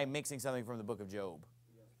I mixing something from the book of Job?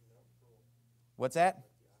 What's that?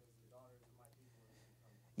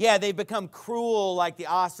 Yeah, they become cruel like the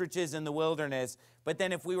ostriches in the wilderness. But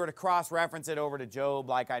then if we were to cross-reference it over to Job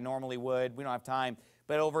like I normally would, we don't have time,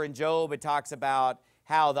 but over in Job it talks about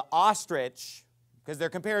how the ostrich, because they're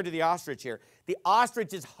compared to the ostrich here, the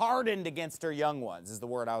ostrich is hardened against her young ones, is the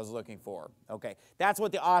word I was looking for. Okay, that's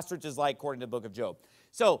what the ostrich is like according to the book of Job.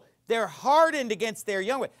 So they're hardened against their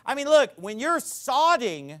young ones. I mean, look, when you're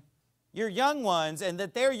sodding your young ones and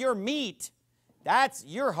that they're your meat,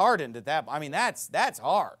 you're hardened at that. I mean, that's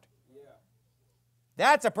hard. Yeah.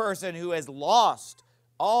 That's a person who has lost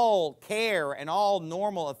all care and all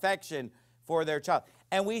normal affection for their child.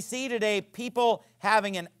 And we see today people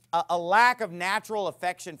having a lack of natural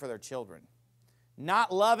affection for their children.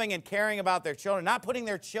 Not loving and caring about their children. Not putting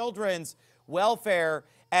their children's welfare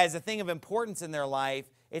as a thing of importance in their life.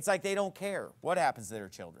 It's like they don't care what happens to their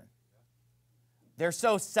children. They're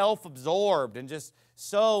so self-absorbed and just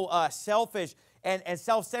so selfish and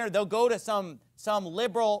self-centered. They'll go to some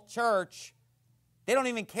liberal church. They don't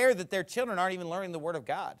even care that their children aren't even learning the Word of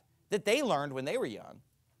God that they learned when they were young.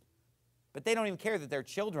 But they don't even care that their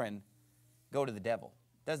children go to the devil.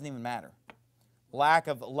 Doesn't even matter. Lack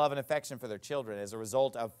of love and affection for their children as a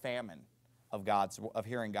result of famine of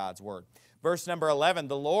hearing God's word. Verse number 11,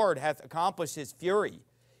 the Lord hath accomplished his fury.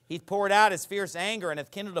 He's poured out his fierce anger and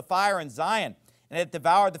hath kindled a fire in Zion and hath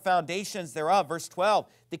devoured the foundations thereof. Verse 12,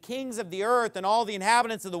 the kings of the earth and all the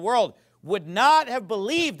inhabitants of the world would not have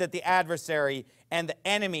believed that the adversary and the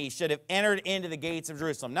enemy should have entered into the gates of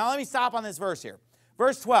Jerusalem. Now let me stop on this verse here.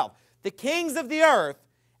 Verse 12, the kings of the earth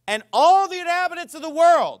and all the inhabitants of the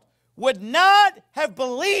world would not have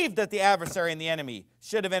believed that the adversary and the enemy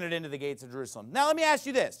should have entered into the gates of Jerusalem. Now let me ask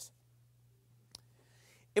you this.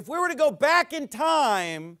 If we were to go back in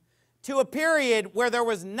time to a period where there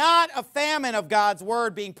was not a famine of God's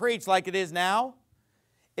word being preached like it is now,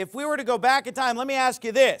 if we were to go back in time, let me ask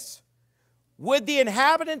you this. Would the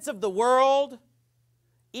inhabitants of the world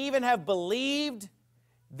even have believed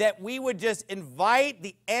that we would just invite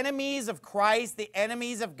the enemies of Christ, the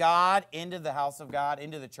enemies of God, into the house of God,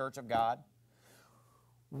 into the church of God?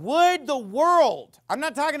 Would the world, I'm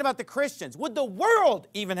not talking about the Christians, would the world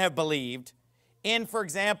even have believed in, for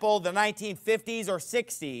example, the 1950s or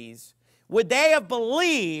 60s, would they have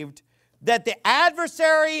believed that the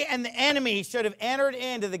adversary and the enemy should have entered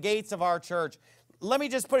into the gates of our church? Let me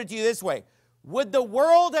just put it to you this way. Would the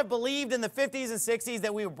world have believed in the 50s and 60s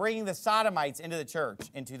that we were bringing the sodomites into the church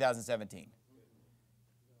in 2017?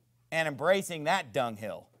 And embracing that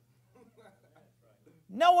dunghill?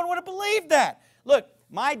 No one would have believed that. Look,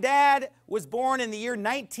 my dad was born in the year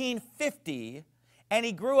 1950, and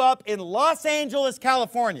he grew up in Los Angeles,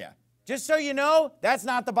 California. Just so you know, that's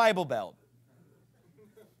not the Bible Belt.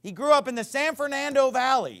 He grew up in the San Fernando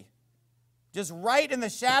Valley, just right in the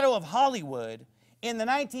shadow of Hollywood. In the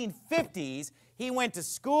 1950s, he went to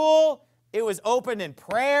school. It was opened in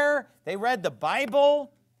prayer. They read the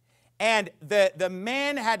Bible. And the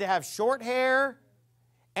men had to have short hair.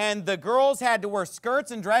 And the girls had to wear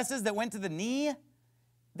skirts and dresses that went to the knee.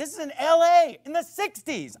 This is in L.A. in the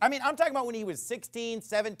 60s. I mean, I'm talking about when he was 16,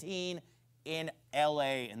 17 in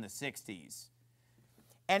L.A. in the 60s.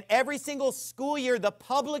 And every single school year, the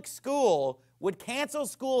public school would cancel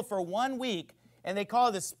school for 1 week, and they call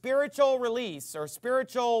it the spiritual release or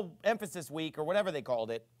spiritual emphasis week or whatever they called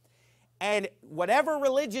it. And whatever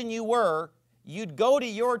religion you were, you'd go to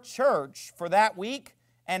your church for that week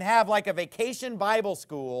and have like a vacation Bible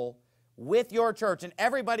school with your church. And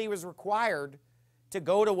everybody was required to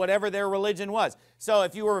go to whatever their religion was. So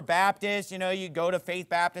if you were a Baptist, you know, you'd go to Faith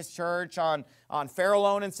Baptist Church on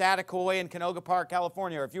Farallone and Satacoy in Canoga Park,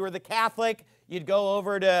 California. Or if you were the Catholic, you'd go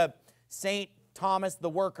over to St. Thomas the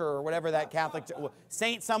Worker or whatever that Catholic,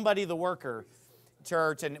 Saint somebody the Worker.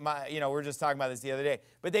 church, and we were just talking about this the other day,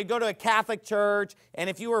 but they'd go to a Catholic church, and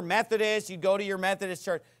if you were Methodist, you'd go to your Methodist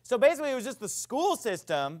church. So basically, it was just the school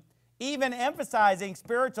system even emphasizing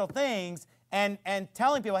spiritual things and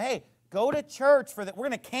telling people, hey, go to church for that. We're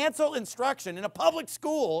going to cancel instruction in a public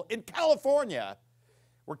school in California.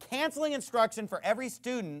 We're canceling instruction for every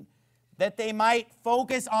student that they might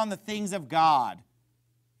focus on the things of God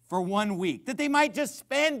for 1 week, that they might just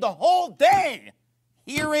spend the whole day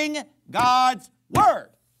hearing God's word.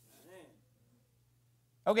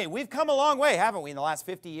 Okay, we've come a long way, haven't we, in the last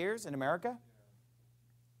 50 years in America?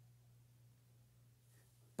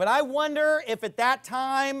 But I wonder if at that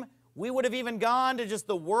time we would have even gone to just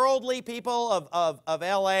the worldly people of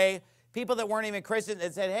L.A., people that weren't even Christians,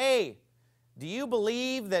 and said, hey, do you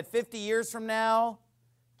believe that 50 years from now,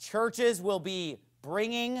 churches will be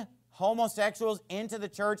bringing homosexuals into the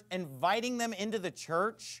church, inviting them into the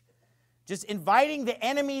church? Just inviting the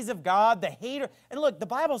enemies of God, the hater. And look, the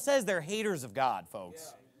Bible says they're haters of God,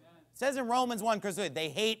 folks. It says in Romans 1, they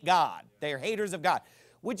hate God. They're haters of God.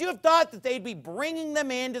 Would you have thought that they'd be bringing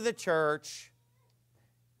them into the church,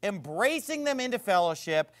 embracing them into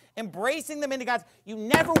fellowship, embracing them into God's? You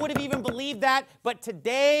never would have even believed that. But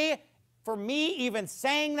today, for me, even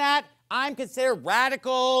saying that, I'm considered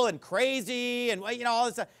radical and crazy and all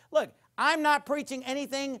this stuff. Look, I'm not preaching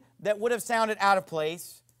anything that would have sounded out of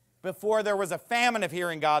place before there was a famine of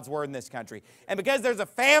hearing God's word in this country. And because there's a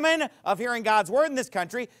famine of hearing God's word in this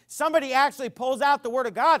country, somebody actually pulls out the word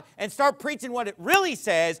of God and start preaching what it really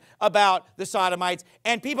says about the Sodomites.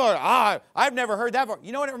 And people are, I've never heard that before.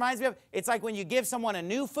 You know what it reminds me of? It's like when you give someone a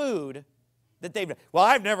new food that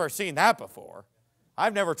I've never seen that before.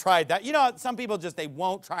 I've never tried that. Some people they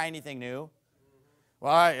won't try anything new.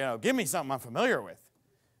 Well, give me something I'm familiar with.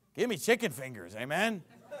 Give me chicken fingers, amen?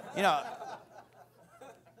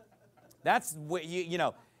 That's what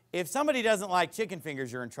if somebody doesn't like chicken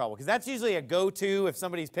fingers, you're in trouble. Because that's usually a go-to if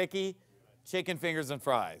somebody's picky, chicken fingers and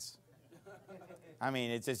fries. I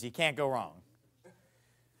mean, it's just, you can't go wrong.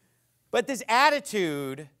 But this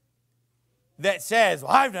attitude that says,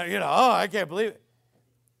 well, I've done, I can't believe it.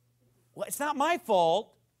 Well, it's not my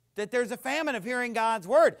fault that there's a famine of hearing God's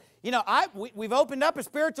word. We've opened up a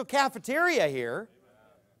spiritual cafeteria here.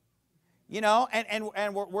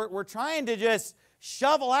 And we're trying to just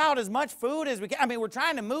shovel out as much food as we can. I mean, we're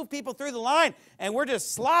trying to move people through the line, and we're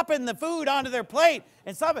just slopping the food onto their plate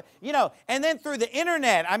and stuff. And then through the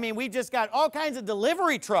internet, I mean, we've just got all kinds of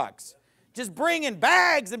delivery trucks just bringing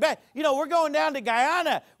bags and bags. We're going down to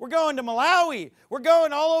Guyana. We're going to Malawi. We're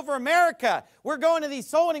going all over America. We're going to these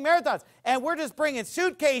soul winning marathons, and we're just bringing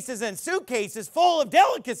suitcases and suitcases full of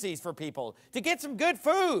delicacies for people to get some good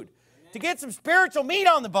food, to get some spiritual meat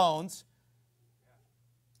on the bones.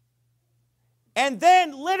 And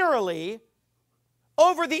then, literally,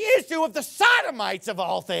 over the issue of the Sodomites of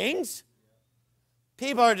all things,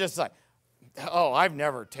 people are just like, oh, I've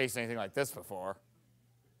never tasted anything like this before.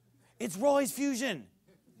 It's Roy's Fusion.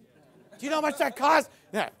 Do you know how much that costs?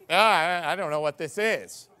 Yeah, I don't know what this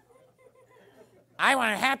is. I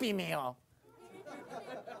want a Happy Meal.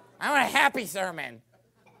 I want a happy sermon.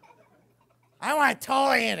 I want a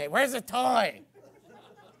toy in it. Where's the toy?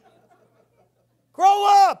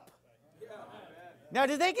 Grow up. Now,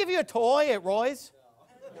 did they give you a toy at Roy's?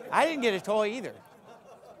 I didn't get a toy either.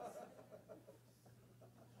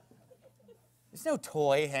 There's no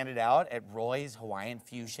toy handed out at Roy's Hawaiian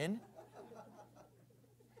Fusion.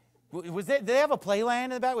 Did they have a playland in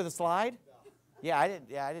the back with a slide? Yeah, I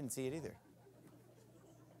didn't see it either.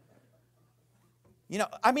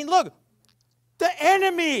 I mean, look, the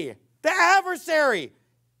enemy, the adversary,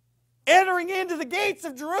 entering into the gates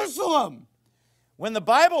of Jerusalem. When the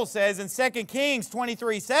Bible says in 2 Kings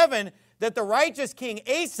 23:7 that the righteous King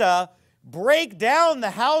Asa break down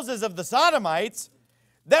the houses of the Sodomites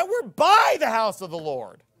that were by the house of the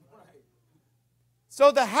Lord.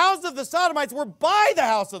 So the house of the Sodomites were by the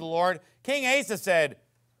house of the Lord. King Asa said,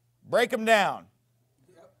 break them down.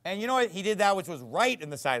 And you know what? He did that which was right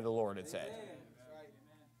in the sight of the Lord, it said.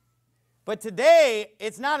 But today,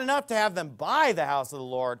 it's not enough to have them by the house of the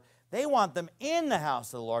Lord. They want them in the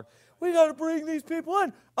house of the Lord. We got to bring these people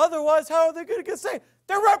in. Otherwise, how are they going to get saved?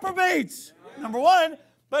 They're reprobates, number one.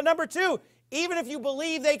 But number two, even if you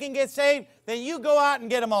believe they can get saved, then you go out and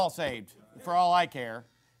get them all saved, for all I care.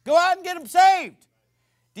 Go out and get them saved.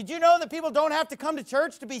 Did you know that people don't have to come to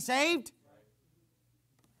church to be saved?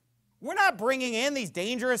 We're not bringing in these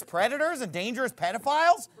dangerous predators and dangerous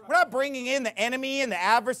pedophiles. We're not bringing in the enemy and the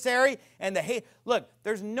adversary and the hate. Look,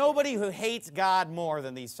 there's nobody who hates God more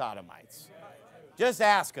than these Sodomites. Just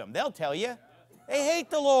ask them. They'll tell you. They hate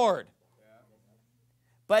the Lord.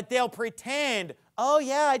 But they'll pretend Oh,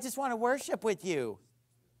 yeah, I just want to worship with you.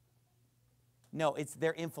 No,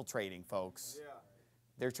 they're infiltrating, folks. Yeah.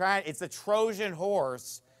 They're trying, it's a Trojan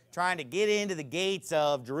horse trying to get into the gates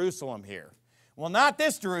of Jerusalem here. Well, not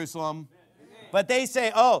this Jerusalem, but they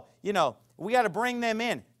say, oh, you know, we got to bring them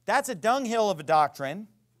in. That's a dunghill of a doctrine.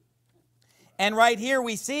 And right here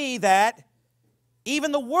we see that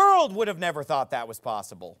even the world would have never thought that was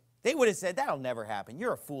possible. They would have said, that'll never happen.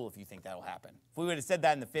 You're a fool if you think that'll happen. If we would have said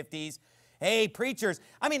that in the 50s, hey, preachers,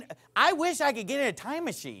 I mean, I wish I could get in a time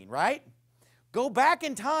machine, right? Go back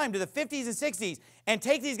in time to the 50s and 60s and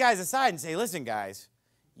take these guys aside and say, listen, guys,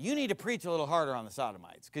 you need to preach a little harder on the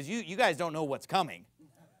sodomites because you guys don't know what's coming.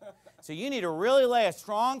 So you need to really lay a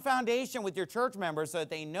strong foundation with your church members so that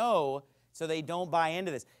they know, so they don't buy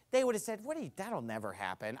into this. They would have said, that'll never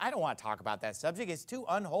happen. I don't want to talk about that subject. It's too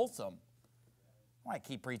unwholesome. I want to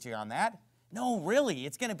keep preaching on that. No, really,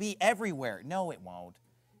 it's going to be everywhere. No, it won't.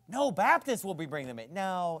 No, Baptists will be bringing them in.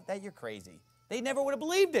 No, you're crazy. They never would have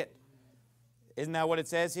believed it. Isn't that what it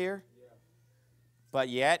says here? Yeah. But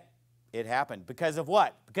yet, it happened. Because of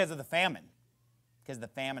what? Because of the famine. Because of the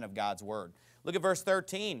famine of God's word. Look at verse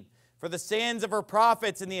 13. For the sins of her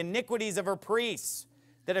prophets and the iniquities of her priests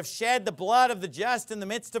that have shed the blood of the just in the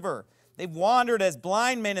midst of her. They've wandered as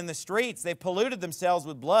blind men in the streets. They've polluted themselves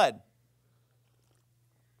with blood.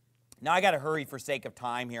 Now, I got to hurry for sake of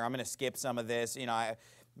time here. I'm going to skip some of this. You know,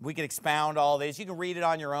 we could expound all this. You can read it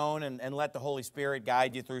on your own and let the Holy Spirit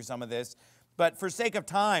guide you through some of this. But for sake of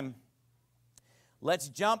time, let's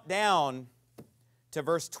jump down to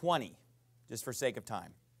verse 20, just for sake of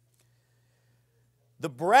time. The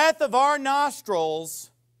breath of our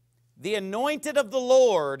nostrils, the anointed of the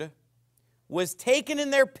Lord, was taken in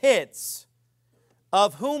their pits,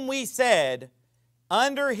 of whom we said,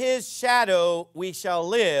 under his shadow we shall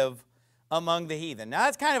live among the heathen. Now,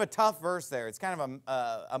 that's kind of a tough verse there. It's kind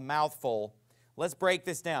of a mouthful. Let's break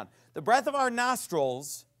this down. The breath of our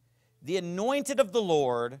nostrils, the anointed of the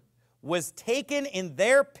Lord, was taken in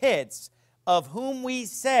their pits, of whom we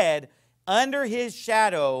said, under his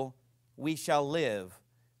shadow we shall live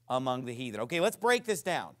among the heathen. Okay, let's break this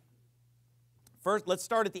down. First, let's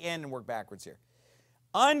start at the end and work backwards here.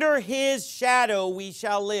 Under his shadow we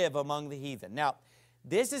shall live among the heathen. Now,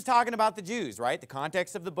 this is talking about the Jews, right? The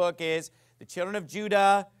context of the book is the children of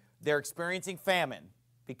Judah, they're experiencing famine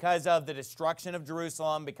because of the destruction of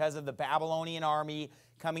Jerusalem, because of the Babylonian army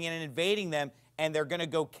coming in and invading them, and they're going to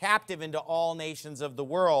go captive into all nations of the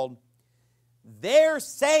world. They're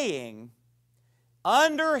saying,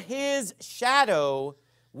 under his shadow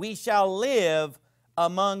we shall live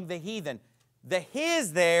among the heathen. The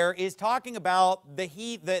his there is talking about the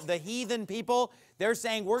heathen people. They're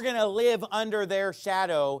saying we're going to live under their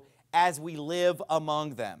shadow as we live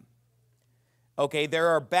among them. Okay, there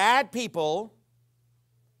are bad people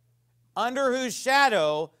under whose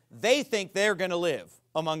shadow they think they're going to live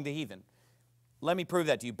among the heathen. Let me prove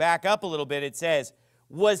that to you. Back up a little bit. It says,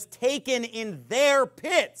 was taken in their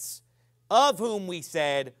pits, of whom we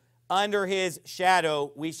said, under his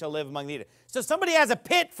shadow we shall live among the heathen. So somebody has a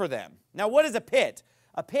pit for them. Now, what is a pit?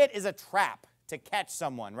 A pit is a trap to catch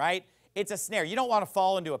someone, right? It's a snare. You don't want to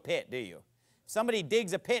fall into a pit, do you? If somebody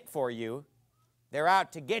digs a pit for you, they're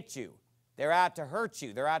out to get you. They're out to hurt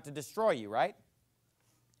you. They're out to destroy you, right?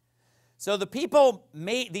 So the people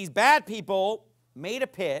these bad people made a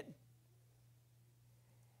pit,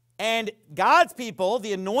 and God's people,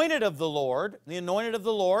 the anointed of the Lord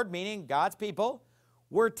meaning God's people,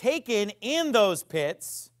 were taken in those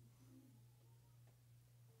pits,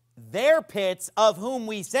 their pits, of whom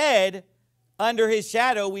we said, under his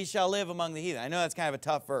shadow we shall live among the heathen. I know that's kind of a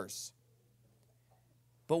tough verse.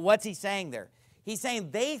 But what's he saying there? He's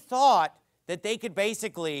saying they thought that they could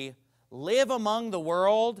basically live among the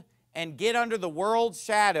world and get under the world's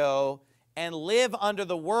shadow and live under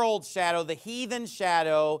the world's shadow, the heathen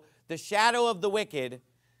shadow, the shadow of the wicked,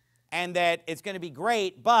 and that it's going to be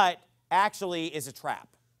great, but actually is a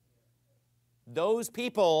trap. Those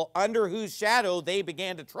people under whose shadow they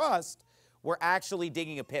began to trust were actually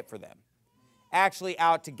digging a pit for them. Actually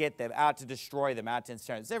out to get them, out to destroy them, out to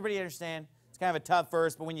ensnare them. Does everybody understand? It's kind of a tough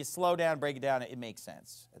verse, but when you slow down, break it down, it makes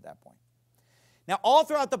sense at that point. Now, all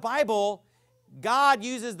throughout the Bible, God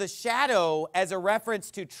uses the shadow as a reference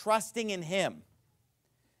to trusting in him.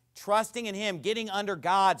 Trusting in him, getting under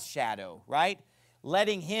God's shadow, right?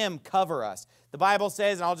 Letting him cover us. The Bible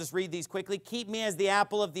says, and I'll just read these quickly, keep me as the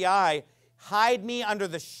apple of the eye, hide me under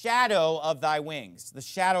the shadow of thy wings, the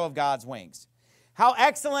shadow of God's wings. How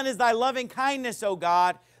excellent is thy loving kindness, O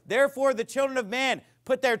God. Therefore the children of men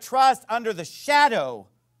put their trust under the shadow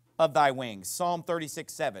of thy wings. Psalm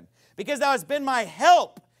 36:7. Because thou hast been my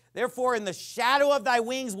help, therefore in the shadow of thy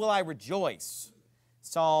wings will I rejoice.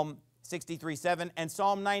 Psalm 63:7, and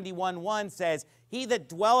Psalm 91:1 says, he that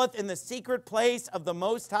dwelleth in the secret place of the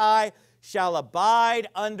Most High shall abide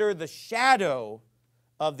under the shadow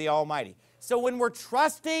of the Almighty. So when we're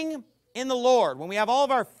trusting in the Lord, when we have all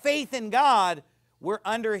of our faith in God, we're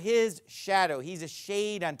under His shadow. He's a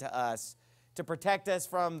shade unto us to protect us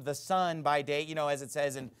from the sun by day, you know, as it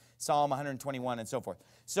says in Psalm 121 and so forth.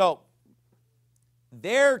 So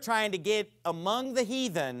they're trying to get among the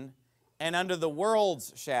heathen and under the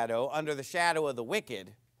world's shadow, under the shadow of the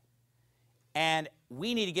wicked. And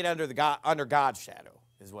we need to get under God's shadow,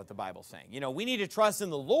 is what the Bible's saying. You know, we need to trust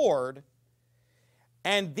in the Lord.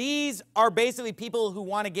 And these are basically people who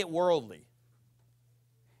want to get worldly.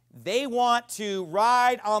 They want to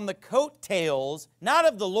ride on the coattails, not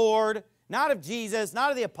of the Lord, not of Jesus,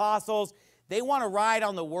 not of the apostles. They want to ride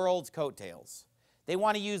on the world's coattails. They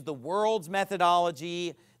want to use the world's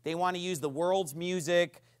methodology. They want to use the world's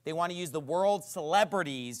music. They want to use the world's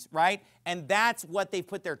celebrities, right? And that's what they've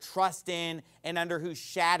put their trust in and under whose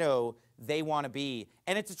shadow they want to be.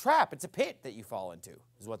 And it's a trap. It's a pit that you fall into,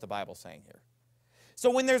 is what the Bible's saying here. So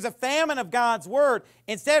when there's a famine of God's Word,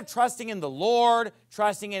 instead of trusting in the Lord,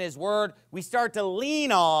 trusting in His Word, we start to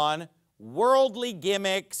lean on worldly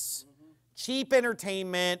gimmicks, cheap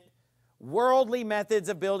entertainment, worldly methods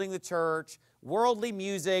of building the church, worldly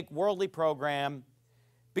music, worldly program.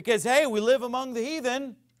 Because, hey, we live among the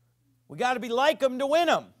heathen. We got to be like them to win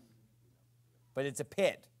them. But it's a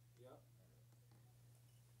pit.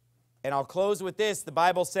 And I'll close with this. The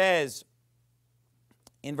Bible says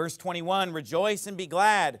in verse 21, rejoice and be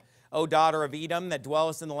glad, O daughter of Edom, that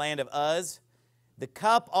dwellest in the land of Uz. The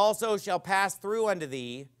cup also shall pass through unto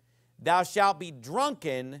thee. Thou shalt be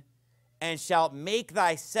drunken and shalt make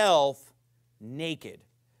thyself naked.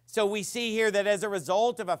 So we see here that as a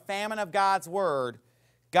result of a famine of God's Word,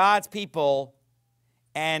 God's people,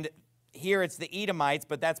 and here it's the Edomites,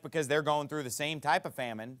 but that's because they're going through the same type of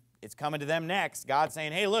famine. It's coming to them next. God's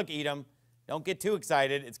saying, hey, look, Edom, don't get too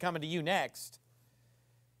excited. It's coming to you next.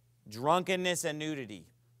 Drunkenness and nudity,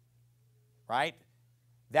 right?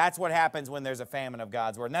 That's what happens when there's a famine of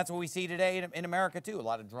God's Word. And that's what we see today in America too. A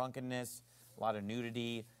lot of drunkenness, a lot of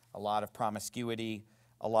nudity, a lot of promiscuity,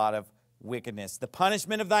 a lot of wickedness. The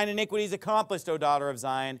punishment of thine iniquity is accomplished, O daughter of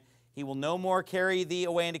Zion. He will no more carry thee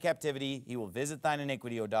away into captivity. He will visit thine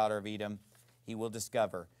iniquity, O daughter of Edom. He will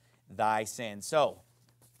discover thy sin. So,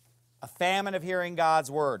 a famine of hearing God's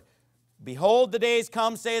Word. Behold, the days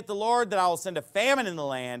come, saith the Lord, that I will send a famine in the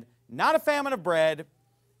land, not a famine of bread,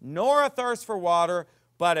 nor a thirst for water,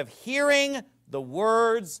 but of hearing the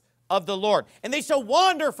words of the Lord. And they shall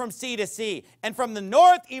wander from sea to sea, and from the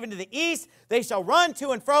north even to the east, they shall run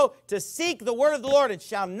to and fro to seek the word of the Lord, and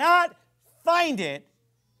shall not find it.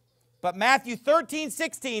 But Matthew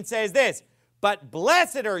 13:16 says this, but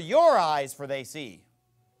blessed are your eyes, for they see,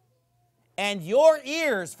 and your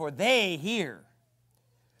ears, for they hear.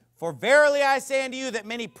 For verily I say unto you that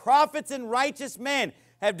many prophets and righteous men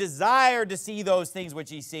have desired to see those things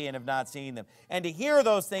which ye see and have not seen them, and to hear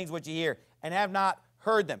those things which ye hear and have not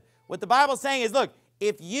heard them. What the Bible's saying is, look,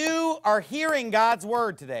 if you are hearing God's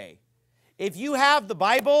Word today, if you have the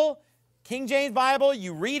Bible, King James Bible,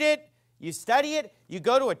 you read it, you study it, you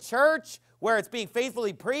go to a church where it's being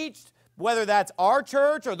faithfully preached, whether that's our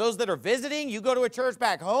church or those that are visiting, you go to a church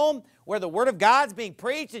back home where the Word of God's being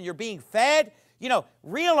preached and you're being fed, you know,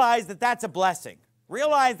 realize that that's a blessing.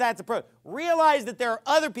 Realize that's a pro. Realize that there are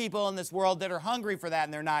other people in this world that are hungry for that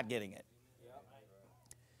and they're not getting it.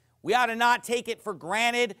 We ought to not take it for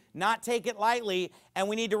granted, not take it lightly, and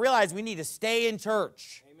we need to realize we need to stay in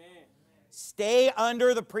church. Amen. Stay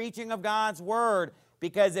under the preaching of God's Word,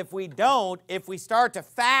 because if we don't, if we start to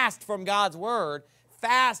fast from God's Word,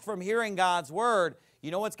 fast from hearing God's Word,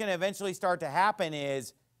 you know what's going to eventually start to happen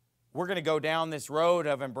is we're going to go down this road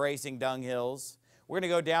of embracing dunghills. We're going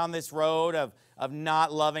to go down this road of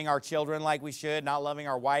not loving our children like we should, not loving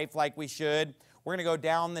our wife like we should. We're going to go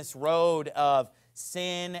down this road of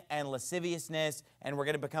sin and lasciviousness, and we're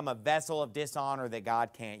going to become a vessel of dishonor that God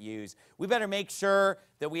can't use. We better make sure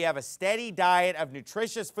that we have a steady diet of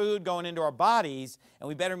nutritious food going into our bodies, and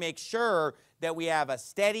we better make sure that we have a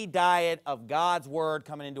steady diet of God's Word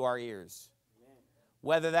coming into our ears. Amen.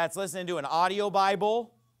 Whether that's listening to an audio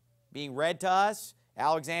Bible being read to us,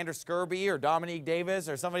 Alexander Skirby or Dominique Davis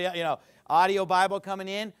or somebody else, you know, audio Bible coming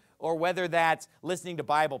in, or whether that's listening to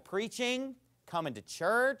Bible preaching, coming to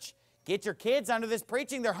church. Get your kids under this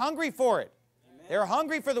preaching. They're hungry for it. Amen. They're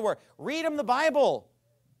hungry for the Word. Read them the Bible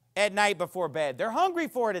at night before bed. They're hungry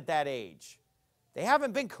for it at that age. They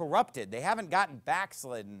haven't been corrupted. They haven't gotten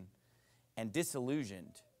backslidden and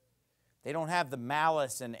disillusioned. They don't have the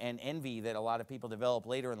malice and envy that a lot of people develop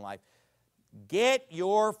later in life. Get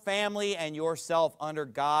your family and yourself under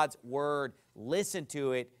God's word. Listen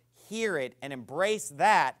to it, hear it, and embrace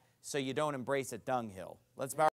that so you don't embrace a dunghill. Let's bow.